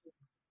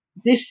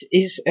 this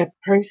is a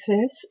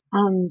process,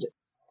 and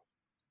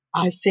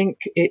I think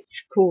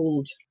it's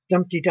called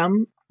Dumpty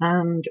Dum,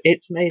 and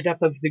it's made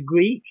up of the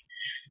Greek,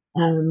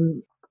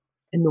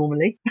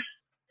 normally.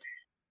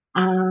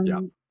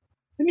 Yeah.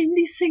 I mean,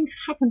 these things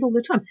happened all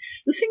the time.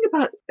 The thing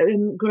about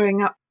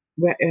growing up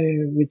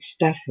with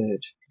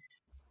Stafford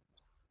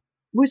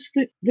was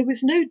that there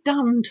was no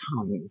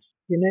downtime,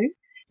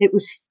 It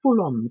was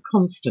full on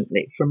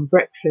constantly, from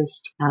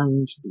breakfast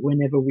and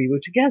whenever we were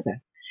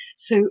together.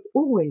 So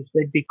always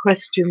there'd be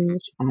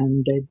questions,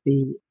 and there'd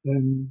be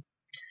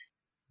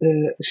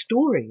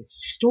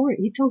stories.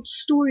 He told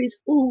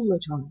stories all the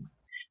time.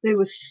 They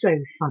were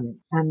so funny,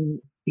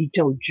 and he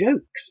told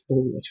jokes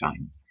all the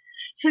time.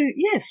 So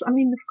yes, I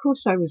mean, of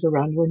course I was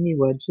around when new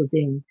words were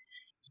being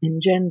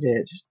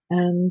engendered,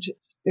 and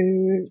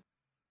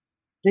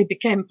they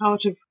became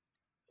part of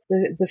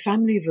the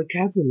family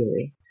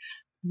vocabulary.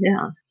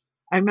 Yeah.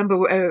 I remember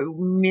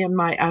me and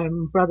my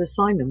brother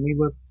Simon,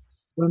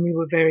 when we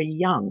were very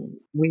young,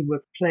 we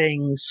were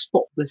playing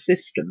Spot the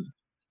System.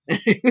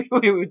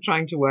 We were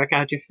trying to work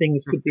out if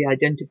things could be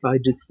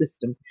identified as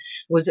system.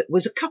 Was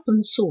a cup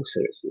and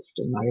saucer a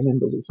system? I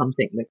remember was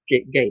something that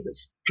gave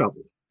us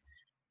trouble.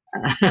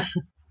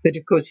 But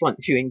of course,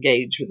 once you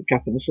engage with the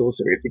cup and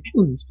saucer, it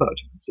becomes part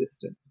of the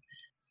system.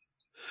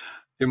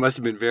 It must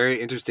have been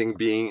very interesting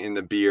being in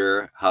the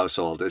Beer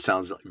household. It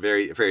sounds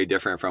very, very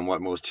different from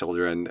what most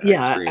children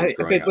experience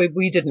growing up. But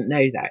we didn't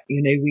know that.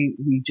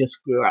 We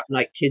just grew up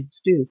like kids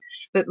do.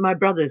 But my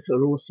brothers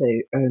are also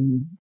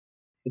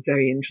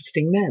very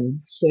interesting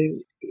men. So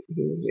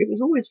it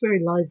was always very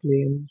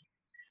lively and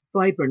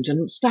vibrant.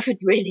 And Stafford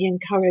really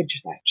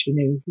encouraged that.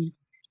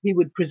 He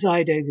would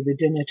preside over the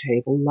dinner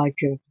table like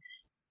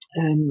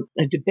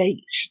a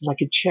debate,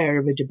 like a chair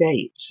of a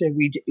debate. So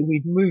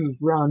we'd move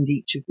round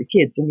each of the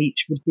kids, and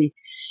each would be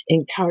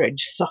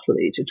encouraged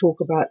subtly to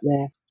talk about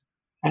their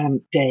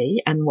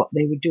day and what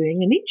they were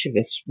doing, and each of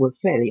us were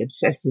fairly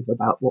obsessive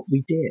about what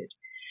we did.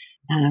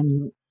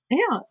 Yeah,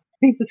 I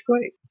think it was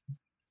great.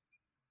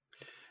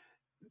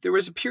 There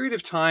was a period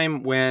of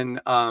time when,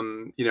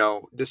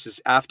 this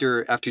is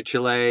after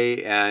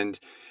Chile, and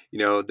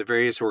the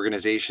various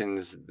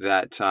organizations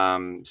that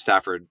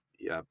Stafford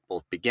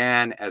both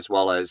began as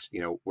well as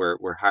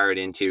were hired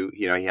into.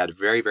 He had a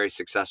very, very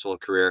successful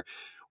career,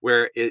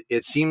 where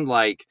it seemed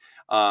like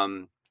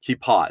he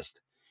paused.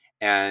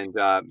 And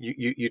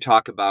you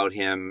talk about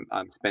him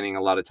spending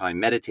a lot of time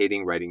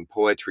meditating, writing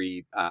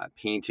poetry,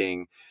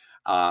 painting,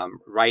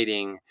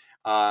 writing.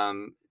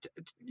 Can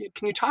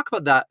you talk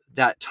about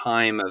that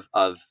time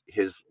of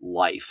his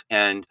life,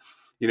 and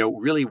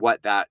really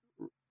what that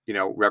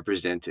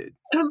represented?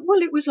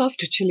 Well, it was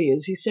after Chile,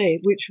 as you say,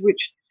 which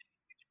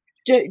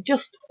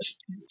just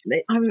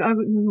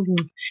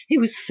he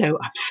was so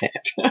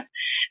upset.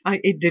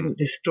 It didn't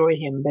destroy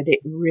him, but it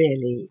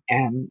really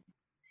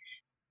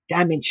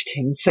damaged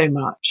him so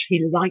much.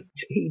 He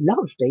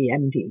loved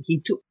AMD. He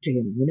took to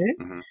him,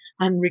 Mm-hmm.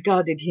 and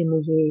regarded him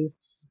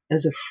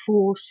as a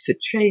force for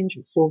change,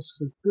 a force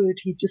for good.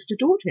 He just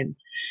adored him.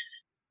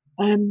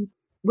 When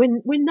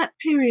that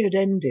period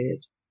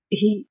ended,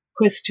 he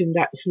questioned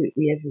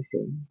absolutely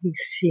everything. He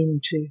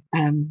seemed to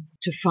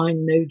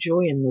find no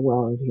joy in the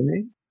world,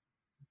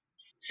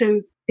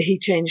 So he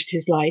changed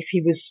his life.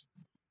 He was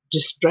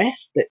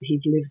distressed that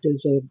he'd lived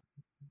as a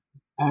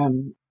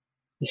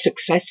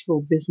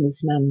successful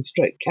businessman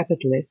stroke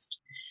capitalist,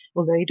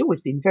 although he'd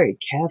always been very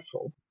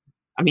careful.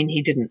 I mean,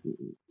 he didn't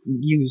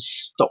use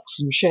stocks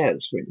and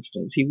shares, for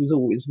instance. He was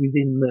always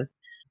within the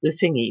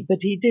thingy,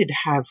 but he did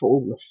have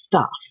all the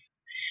stuff.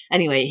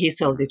 Anyway, he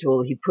sold it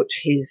all. He put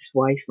his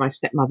wife, my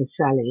stepmother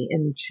Sally,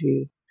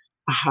 into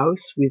a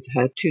house with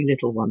her 2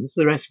 little ones.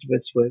 The rest of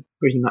us were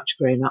pretty much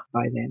grown up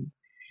by then.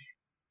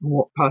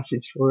 What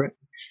passes for it?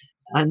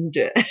 And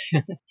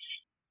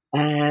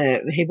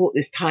he bought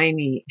this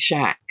tiny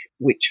shack,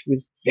 which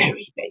was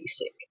very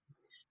basic.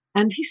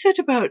 And he set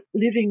about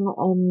living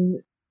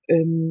on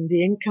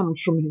the income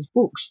from his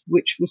books,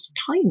 which was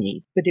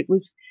tiny, but it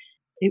was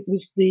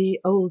the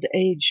old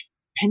age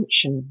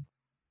pension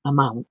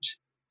amount.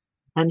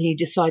 And he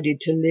decided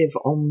to live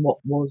on what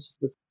was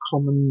the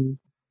common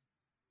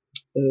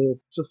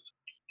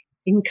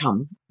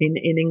income in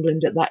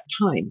England at that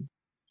time.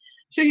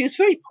 So he was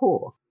very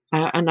poor.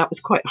 And that was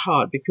quite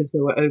hard because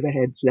there were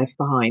overheads left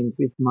behind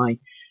with my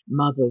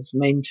mother's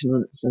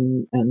maintenance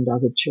and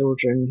other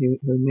children who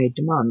made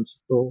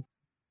demands or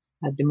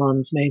had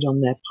demands made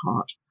on their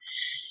part.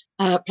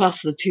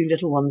 Plus the 2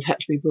 little ones had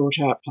to be brought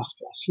out, plus,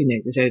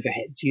 there's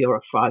overheads. You're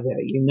a father,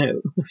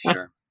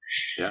 Sure.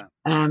 Yeah.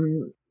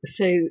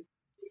 So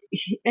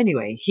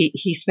anyway,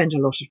 he spent a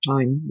lot of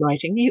time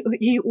writing.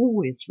 He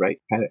always wrote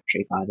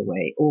poetry, by the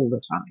way, all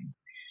the time.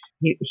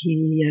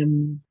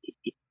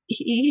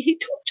 He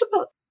talked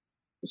about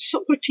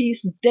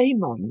Socrates'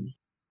 daemon,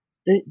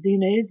 I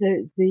don't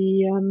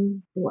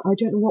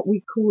know what we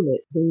call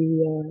it,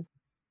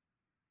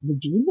 the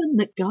demon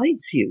that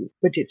guides you,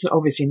 but it's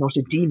obviously not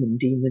a demon.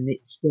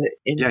 It's the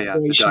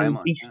inspiration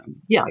beast.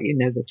 Yeah, you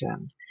know the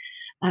term.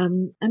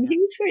 And he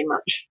was very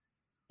much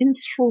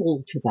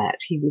enthralled to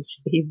that. He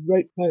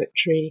wrote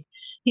poetry.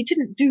 He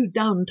didn't do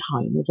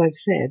downtime, as I've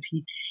said.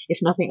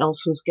 If nothing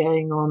else was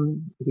going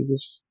on, he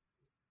was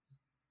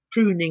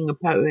pruning a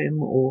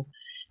poem or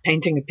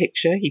painting a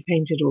picture. He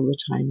painted all the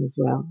time as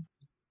well,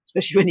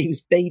 especially when he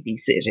was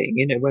babysitting,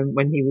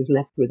 when he was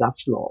left with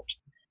us lot.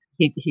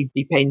 He'd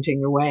be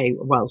painting away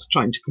whilst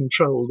trying to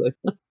control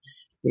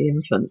the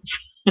infants.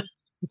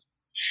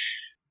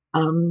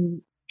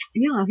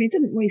 He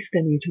didn't waste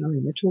any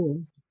time at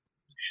all.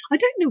 I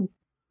don't know.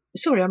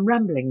 Sorry, I'm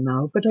rambling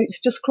now, but it's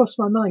just crossed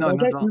my mind. No,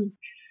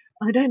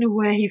 I don't know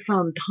where he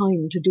found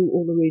time to do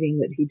all the reading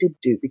that he did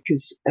do,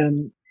 because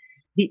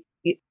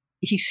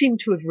he seemed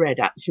to have read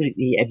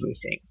absolutely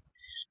everything.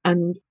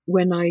 And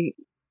when I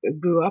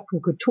grew up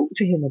and could talk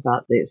to him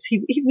about this,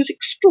 he was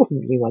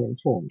extraordinarily well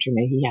informed.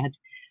 He had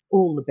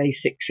all the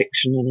basic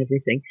fiction and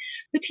everything.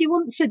 But he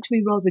once said to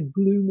me rather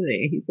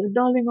gloomily, he said,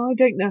 "Darling, I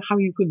don't know how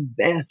you can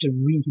bear to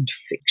read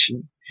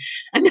fiction."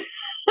 And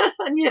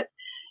yet,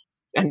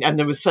 and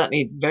there was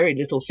certainly very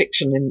little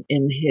fiction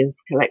in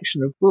his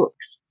collection of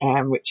books,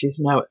 which is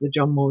now at the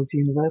John Moores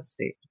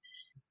University.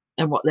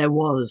 And what there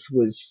was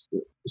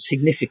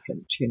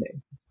significant,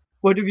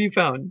 What have you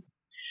found?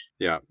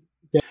 Yeah.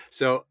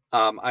 So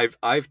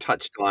I've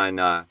touched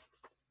on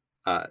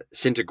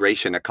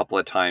Syntegration a couple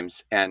of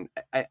times, and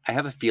I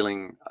have a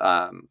feeling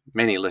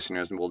many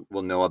listeners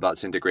will know about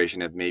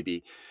Syntegration, have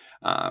maybe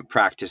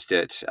practiced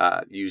it,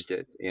 used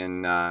it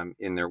in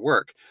their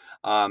work.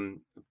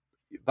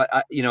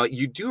 But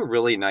you do a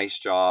really nice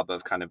job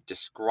of kind of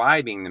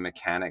describing the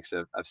mechanics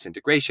of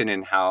Syntegration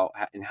and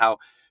how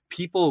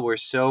people were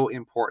so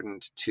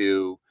important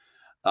to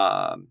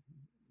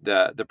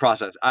the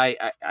process. I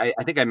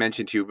think I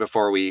mentioned to you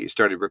before we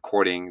started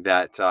recording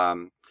that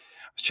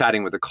was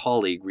chatting with a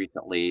colleague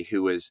recently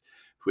who was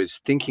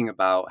thinking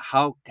about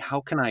how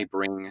can I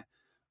bring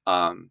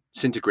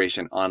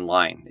Syntegration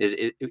online? Is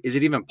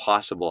it even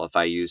possible if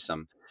I use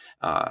some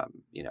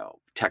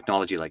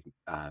technology like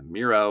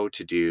Miro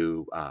to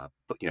do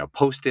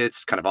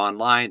post-its kind of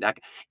online? And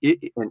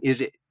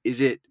is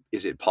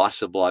it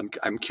possible?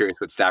 I'm curious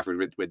what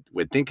Stafford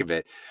would think of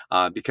it,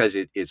 because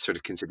it's sort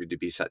of considered to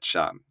be such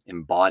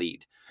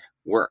embodied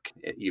work.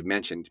 You've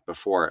mentioned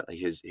before, like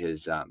his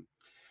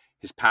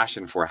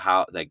passion for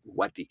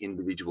what the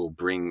individual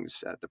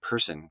brings, the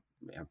person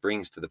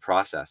brings to the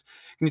process.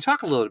 Can you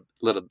talk a little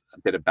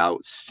bit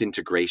about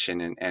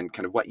Syntegration and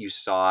kind of what you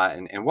saw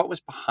and what was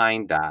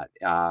behind that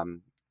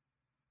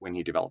when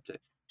he developed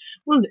it?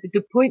 Well,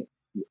 the point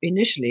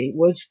initially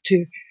was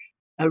to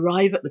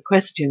arrive at the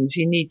questions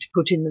you need to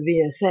put in the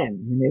VSM,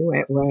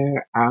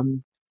 where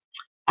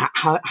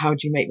how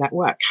do you make that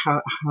work?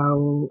 How,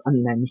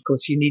 and then of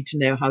course you need to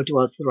know how to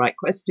ask the right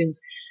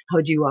questions. How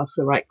do you ask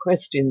the right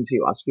questions?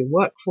 You ask your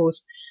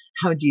workforce.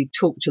 How do you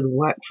talk to the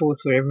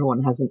workforce where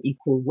everyone has an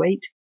equal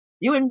weight?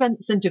 You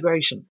invent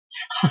Syntegration,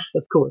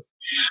 of course.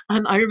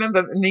 And I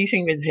remember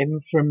meeting with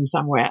him from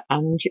somewhere,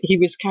 and he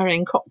was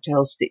carrying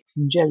cocktail sticks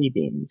and jelly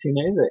beans,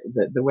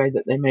 the way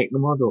that they make the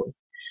models,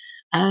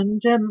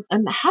 and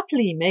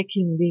happily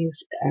making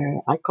these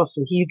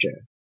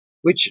icosahedra,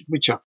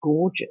 which are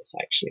gorgeous,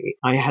 actually.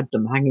 I had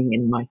them hanging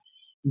in my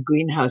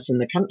greenhouse in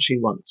the country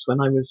once when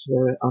I was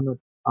on an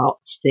art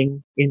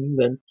sting in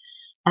England.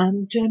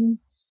 And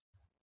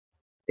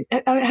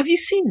have you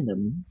seen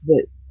them?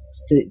 The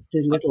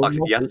little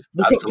yes,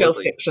 the cocktail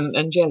sticks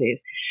and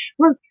jellies.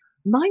 Well,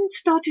 mine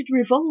started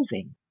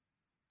revolving.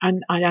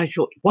 And I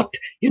thought,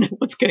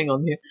 what's going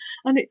on here?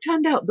 And it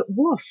turned out that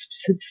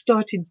wasps had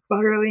started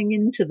burrowing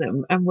into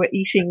them and were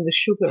eating the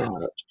sugar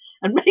out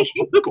and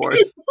making them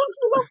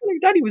lovely.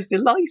 Daddy was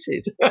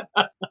delighted.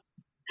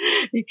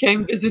 He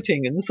came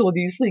visiting and saw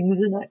these things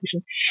in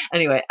action.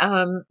 Anyway,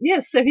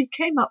 so he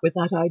came up with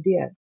that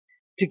idea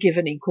to give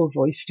an equal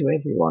voice to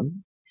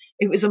everyone.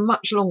 It was a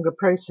much longer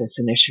process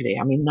initially.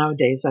 I mean,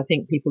 nowadays I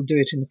think people do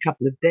it in a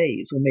couple of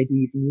days or maybe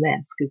even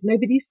less because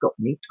nobody's got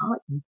any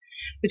time.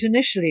 But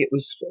initially it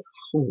was,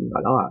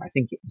 I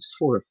think it was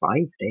 4 or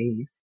 5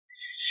 days.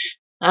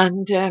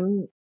 And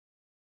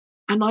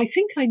I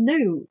think I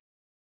know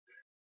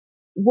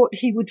what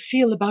he would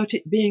feel about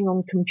it being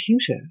on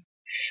computer,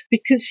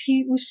 because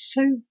he was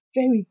so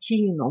very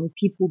keen on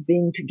people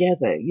being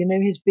together.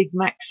 His big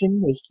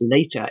maxim was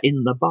later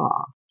in the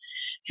bar.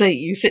 So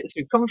you sit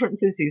through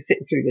conferences, you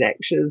sit through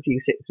lectures, you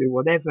sit through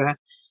whatever,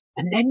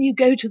 and then you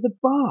go to the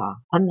bar,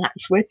 and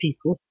that's where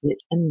people sit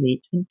and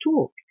meet and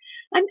talk.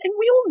 And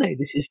we all know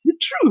this is the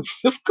truth.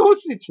 Of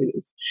course it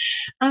is.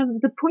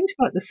 And the point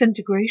about the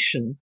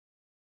Syntegration,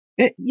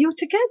 you're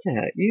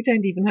together. You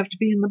don't even have to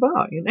be in the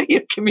bar.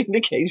 You're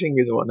communicating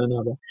with one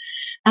another.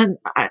 And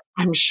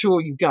I'm sure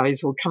you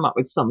guys will come up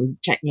with some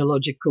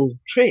technological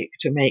trick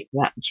to make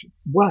that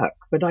work,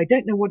 but I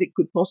don't know what it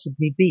could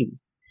possibly be.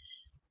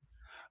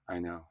 I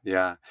know.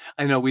 Yeah.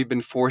 I know we've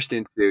been forced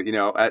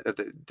into, at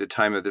the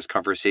time of this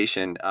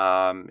conversation,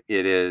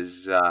 it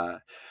is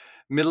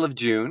middle of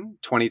June,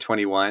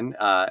 2021.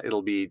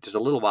 It'll be just a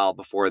little while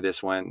before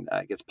this one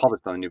gets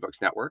published on the New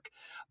Books Network.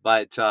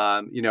 But,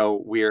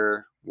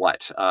 we're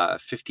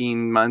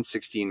 16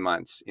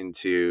 months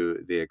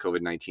into the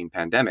COVID-19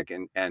 pandemic,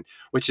 and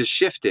which has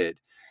shifted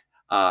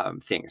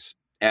things.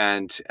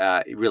 And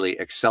it really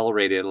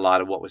accelerated a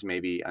lot of what was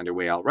maybe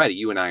underway already.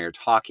 You and I are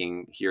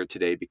talking here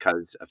today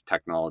because of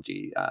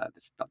technology,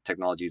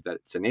 technologies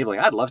that's enabling.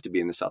 I'd love to be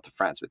in the south of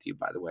France with you,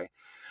 by the way,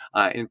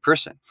 in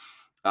person.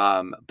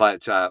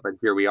 But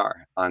here we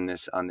are on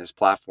this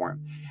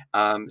platform.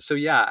 So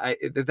yeah,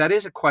 that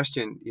is a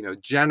question.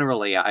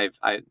 Generally,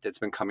 that's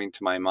been coming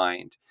to my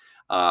mind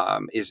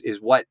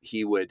is what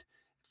he would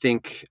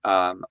think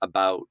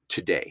about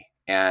today,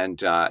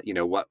 and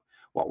what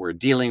we're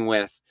dealing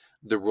with.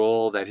 The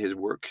role that his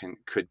work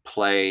could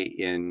play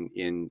in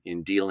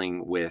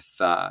dealing with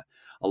a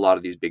lot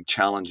of these big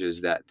challenges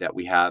that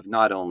we have,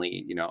 not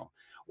only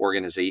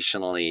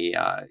organizationally,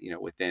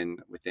 within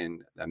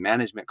the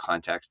management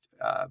context,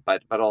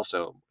 but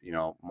also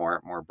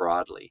more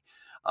broadly.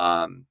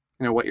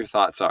 What your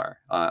thoughts are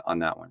on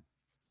that one.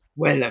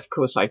 Well, of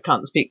course, I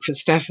can't speak for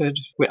Stafford.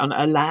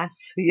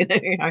 Alas,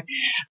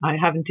 I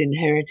haven't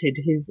inherited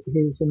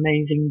his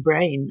amazing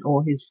brain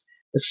or his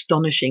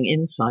astonishing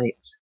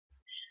insights.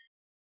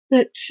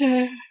 But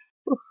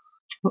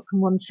what can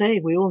one say?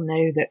 We all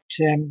know that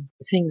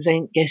things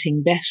ain't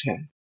getting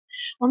better.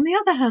 On the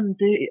other hand,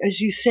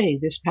 as you say,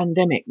 this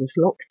pandemic, this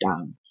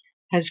lockdown,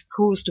 has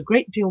caused a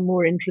great deal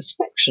more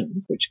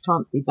introspection, which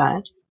can't be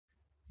bad,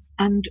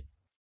 and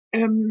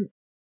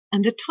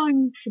a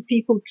time for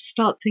people to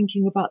start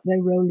thinking about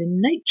their role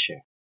in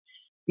nature.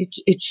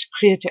 It's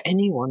clear to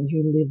anyone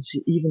who lives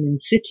even in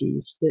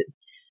cities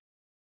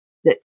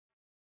that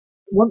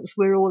once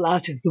we're all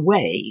out of the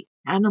way,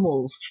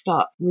 animals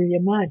start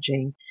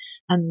re-emerging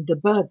and the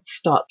birds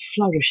start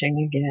flourishing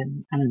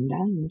again,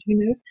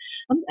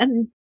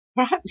 and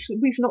perhaps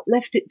we've not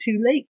left it too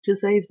late to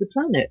save the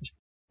planet.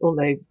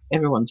 although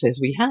everyone says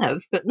we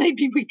have, but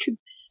maybe we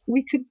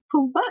could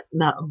pull back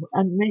now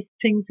and make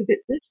things a bit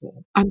better.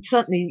 And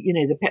certainly,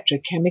 the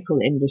petrochemical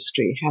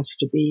industry has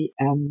to be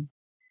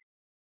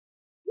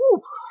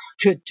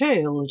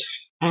curtailed,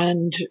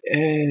 and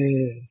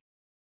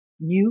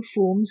new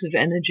forms of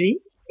energy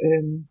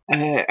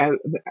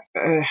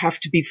have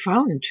to be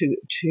found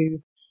to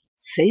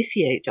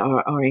satiate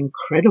our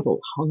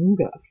incredible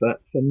hunger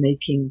for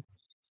making,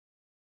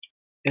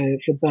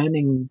 for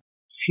burning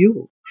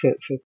fuel, for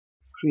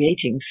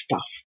creating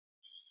stuff.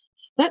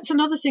 That's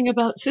another thing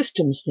about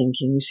systems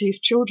thinking. You see,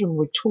 if children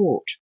were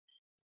taught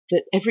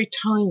that every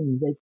time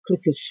they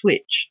click a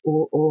switch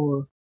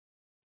or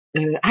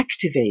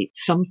activate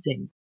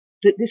something,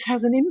 that this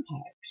has an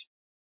impact.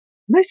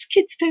 Most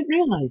kids don't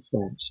realize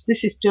that.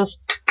 This is just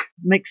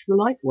makes the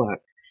light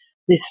work.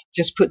 This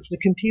just puts the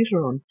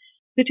computer on.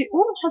 But it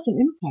all has an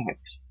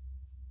impact.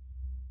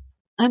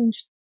 And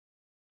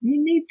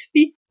you need to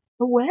be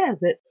aware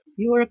that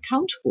you are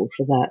accountable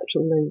for that,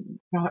 although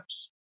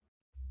perhaps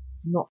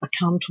not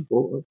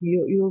accountable.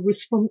 You're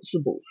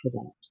responsible for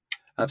that.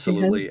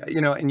 Absolutely.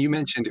 And you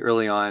mentioned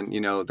early on,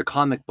 the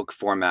comic book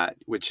format,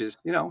 which is,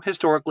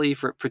 historically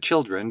for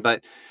children,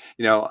 but,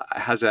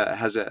 has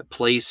a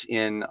place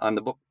on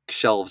the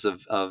bookshelves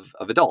of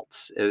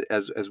adults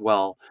as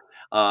well.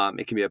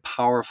 It can be a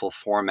powerful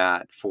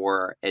format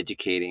for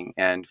educating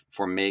and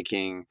for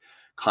making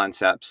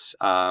concepts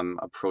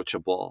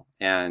approachable.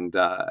 And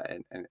I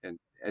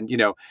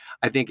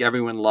think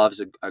everyone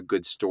loves a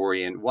good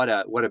story, and what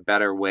a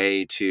better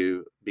way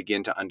to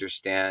begin to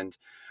understand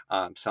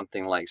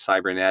something like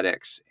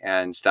cybernetics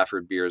and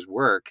Stafford Beer's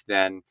work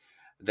than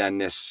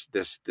this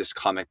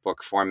comic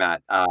book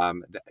format. I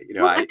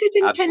did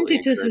intend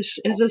it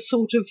as a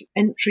sort of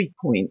entry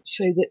point,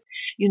 so that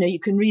you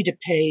can read a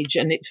page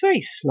and it's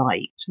very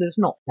slight. There's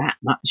not that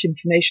much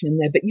information in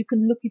there, but you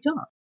can look it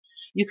up.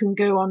 You can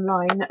go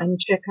online and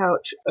check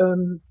out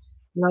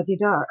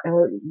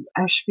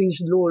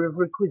Ashby's Law of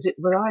Requisite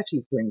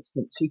Variety, for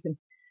instance.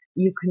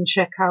 You can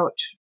check out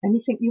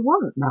anything you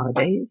want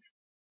nowadays.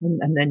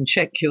 And then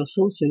check your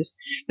sources.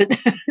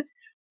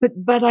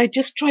 But I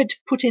just tried to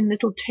put in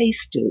little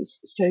tasters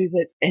so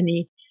that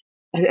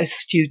a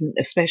student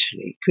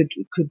especially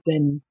could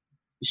then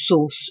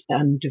source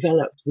and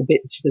develop the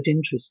bits that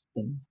interest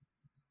them.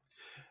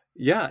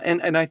 Yeah,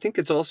 and I think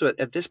it's also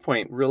at this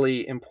point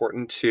really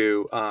important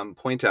to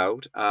point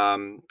out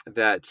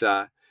that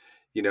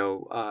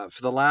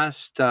for the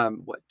last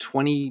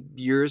 20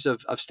 years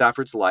of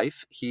Stafford's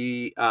life,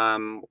 he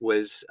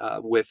was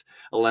with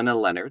Elena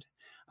Leonard,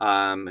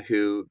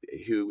 who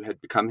had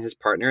become his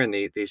partner, and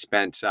they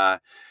spent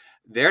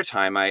their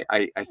time,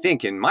 I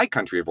think, in my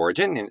country of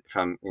origin,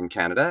 in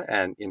Canada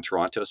and in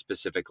Toronto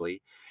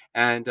specifically.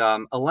 And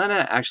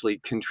Elena actually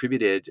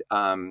contributed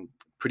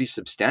pretty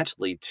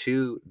substantially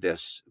to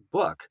this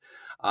book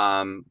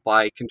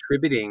by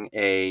contributing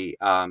a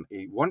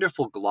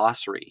wonderful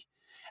glossary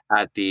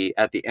at the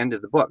end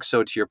of the book.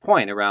 So to your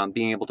point around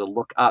being able to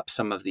look up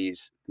some of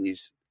these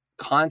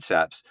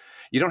concepts,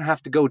 you don't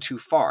have to go too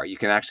far. You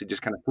can actually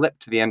just kind of flip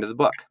to the end of the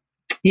book.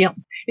 Yeah,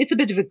 it's a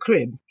bit of a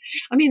crib.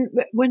 I mean,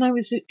 when I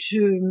was at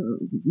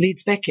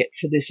Leeds Beckett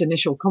for this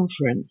initial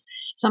conference,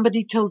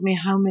 somebody told me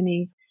how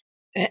many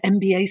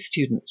MBA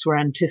students were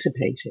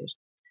anticipated.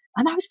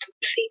 And I was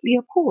completely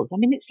appalled. I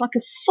mean, it's like a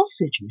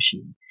sausage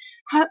machine.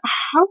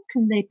 How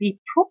can they be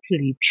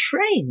properly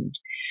trained?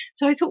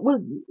 So I thought,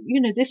 well,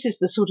 this is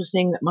the sort of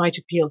thing that might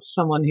appeal to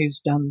someone who's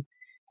done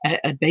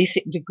a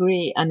basic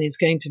degree and is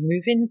going to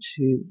move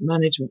into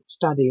management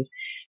studies.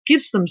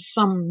 Gives them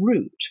some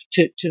route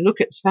to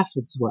look at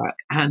Stafford's work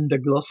and a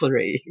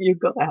glossary. You've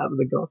got to have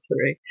the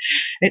glossary.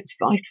 It's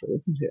vital,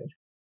 isn't it?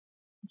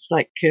 It's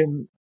like,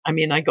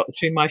 I got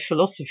through my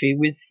philosophy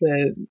with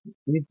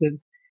the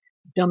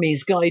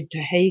Dummy's Guide to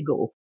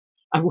Hegel,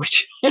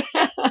 which,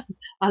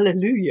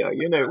 hallelujah,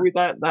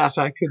 without that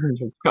I couldn't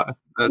have got.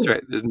 That's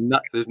right.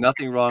 There's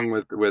nothing wrong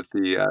with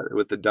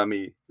the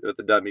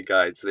dummy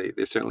guides.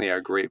 They certainly are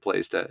a great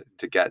place to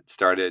get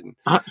started.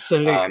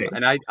 Absolutely.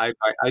 And I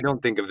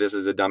don't think of this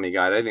as a dummy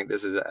guide. I think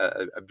this is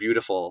a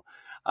beautiful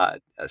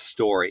a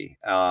story.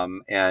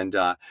 And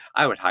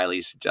I would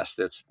highly suggest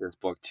this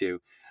book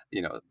to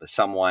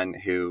someone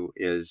who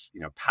is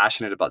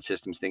passionate about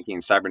systems thinking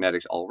and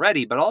cybernetics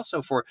already, but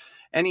also for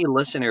any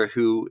listener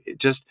who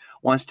just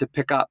wants to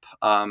pick up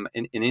an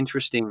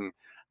interesting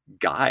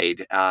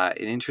guide, an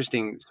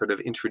interesting sort of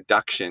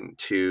introduction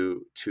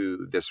to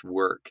this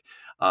work.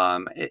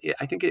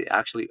 I think it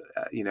actually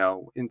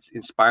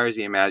inspires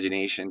the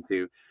imagination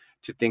to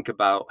think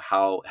about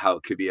how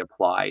it could be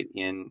applied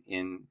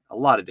in a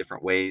lot of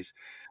different ways.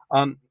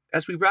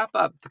 As we wrap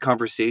up the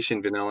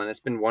conversation, Vanilla, and it's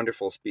been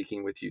wonderful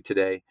speaking with you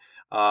today.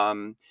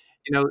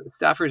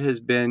 Stafford has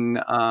been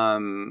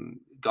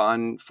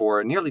gone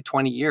for nearly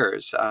 20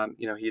 years.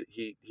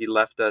 He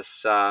left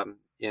us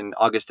in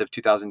August of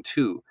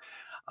 2002.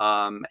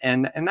 And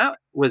that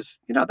was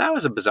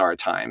a bizarre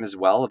time as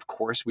well. Of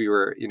course, we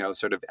were,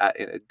 sort of at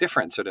a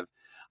different sort of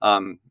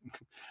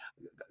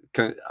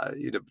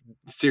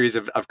series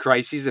of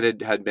crises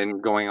that had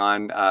been going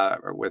on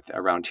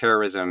around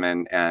terrorism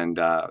and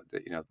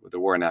the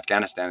war in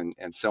Afghanistan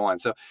and so on.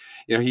 So,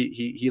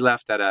 he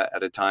left at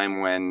a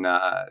time when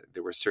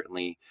there were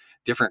certainly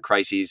different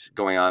crises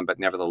going on, but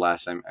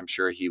nevertheless, I'm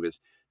sure he was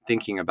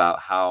thinking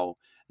about how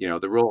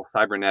the role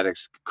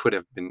cybernetics could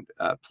have been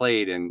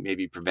played in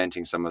maybe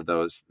preventing some of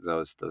those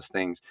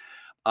things.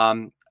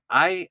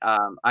 I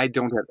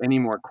don't have any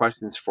more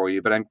questions for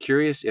you, but I'm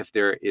curious if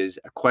there is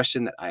a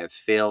question that I have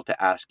failed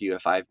to ask you,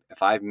 if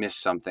I've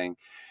missed something,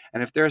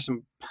 and if there are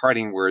some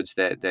parting words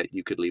that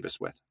you could leave us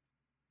with.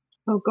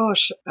 Oh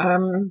gosh,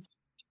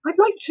 I'd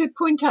like to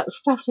point out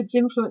Stafford's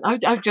influence.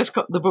 I've just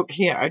got the book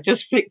here. I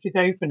just flicked it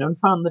open and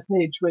found the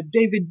page where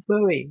David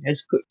Bowie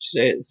has put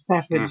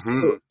Stafford's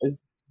book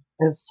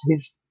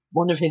as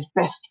one of his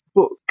best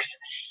books.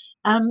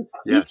 Yes.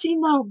 You see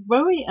now,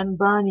 Bowie and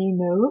Brian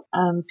Eno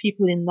and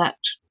people in that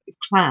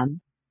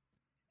clan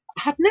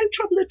had no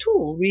trouble at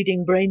all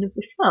reading Brain of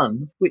the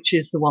Firm, which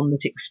is the one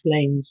that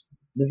explains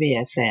the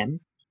VSM,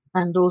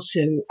 and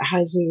also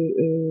has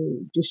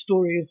the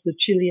story of the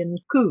Chilean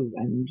coup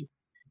and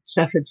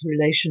Stafford's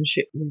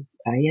relationship with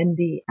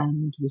Allende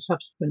and the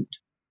subsequent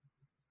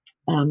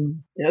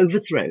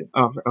overthrow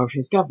of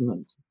his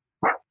government.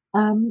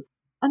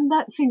 And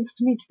that seems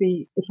to me to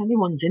be, if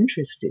anyone's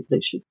interested, they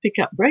should pick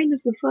up Brain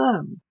of the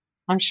Firm.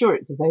 I'm sure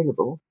it's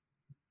available.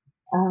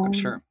 I'm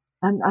sure.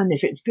 And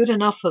if it's good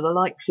enough for the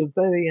likes of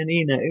Bowie and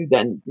Eno,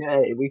 then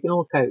yay, we can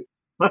all cope.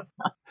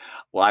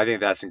 Well, I think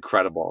that's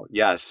incredible.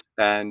 Yes.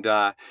 And,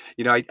 I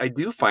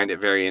do find it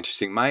very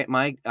interesting.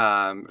 My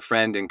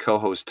friend and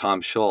co-host,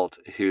 Tom Schultz,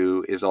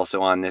 who is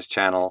also on this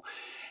channel,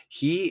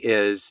 he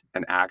is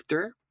an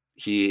actor.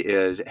 He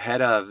is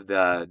head of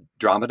the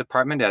drama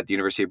department at the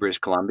University of British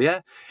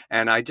Columbia.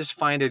 And I just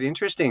find it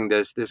interesting,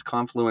 this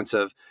confluence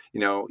of,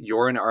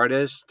 you're an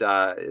artist,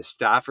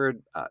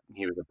 Stafford,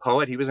 he was a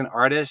poet, he was an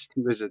artist,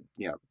 he was a,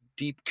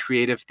 deep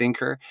creative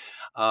thinker.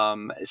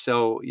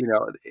 So,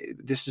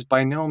 this is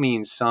by no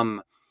means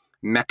some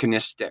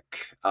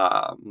mechanistic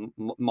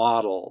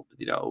model,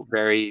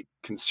 very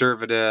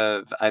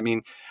conservative. I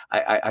mean,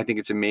 I think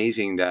it's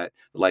amazing that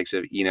the likes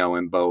of Eno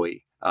and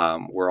Bowie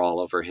were all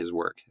over his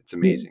work. It's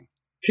amazing.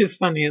 It's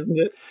funny, isn't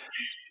it?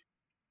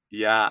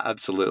 Yeah,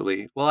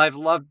 absolutely. Well, I've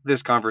loved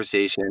this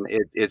conversation.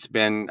 It's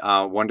been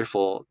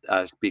wonderful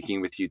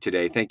speaking with you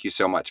today. Thank you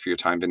so much for your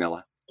time,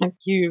 Vanilla. Thank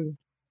you.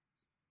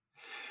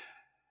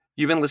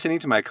 You've been listening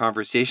to my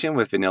conversation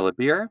with Vanilla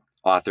Beer,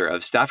 author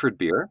of Stafford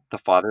Beer, the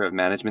father of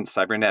management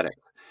cybernetics.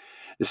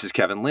 This is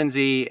Kevin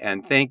Lindsay,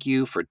 and thank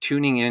you for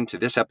tuning in to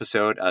this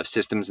episode of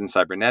Systems in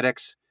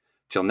Cybernetics.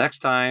 Till next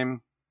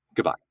time,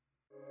 goodbye.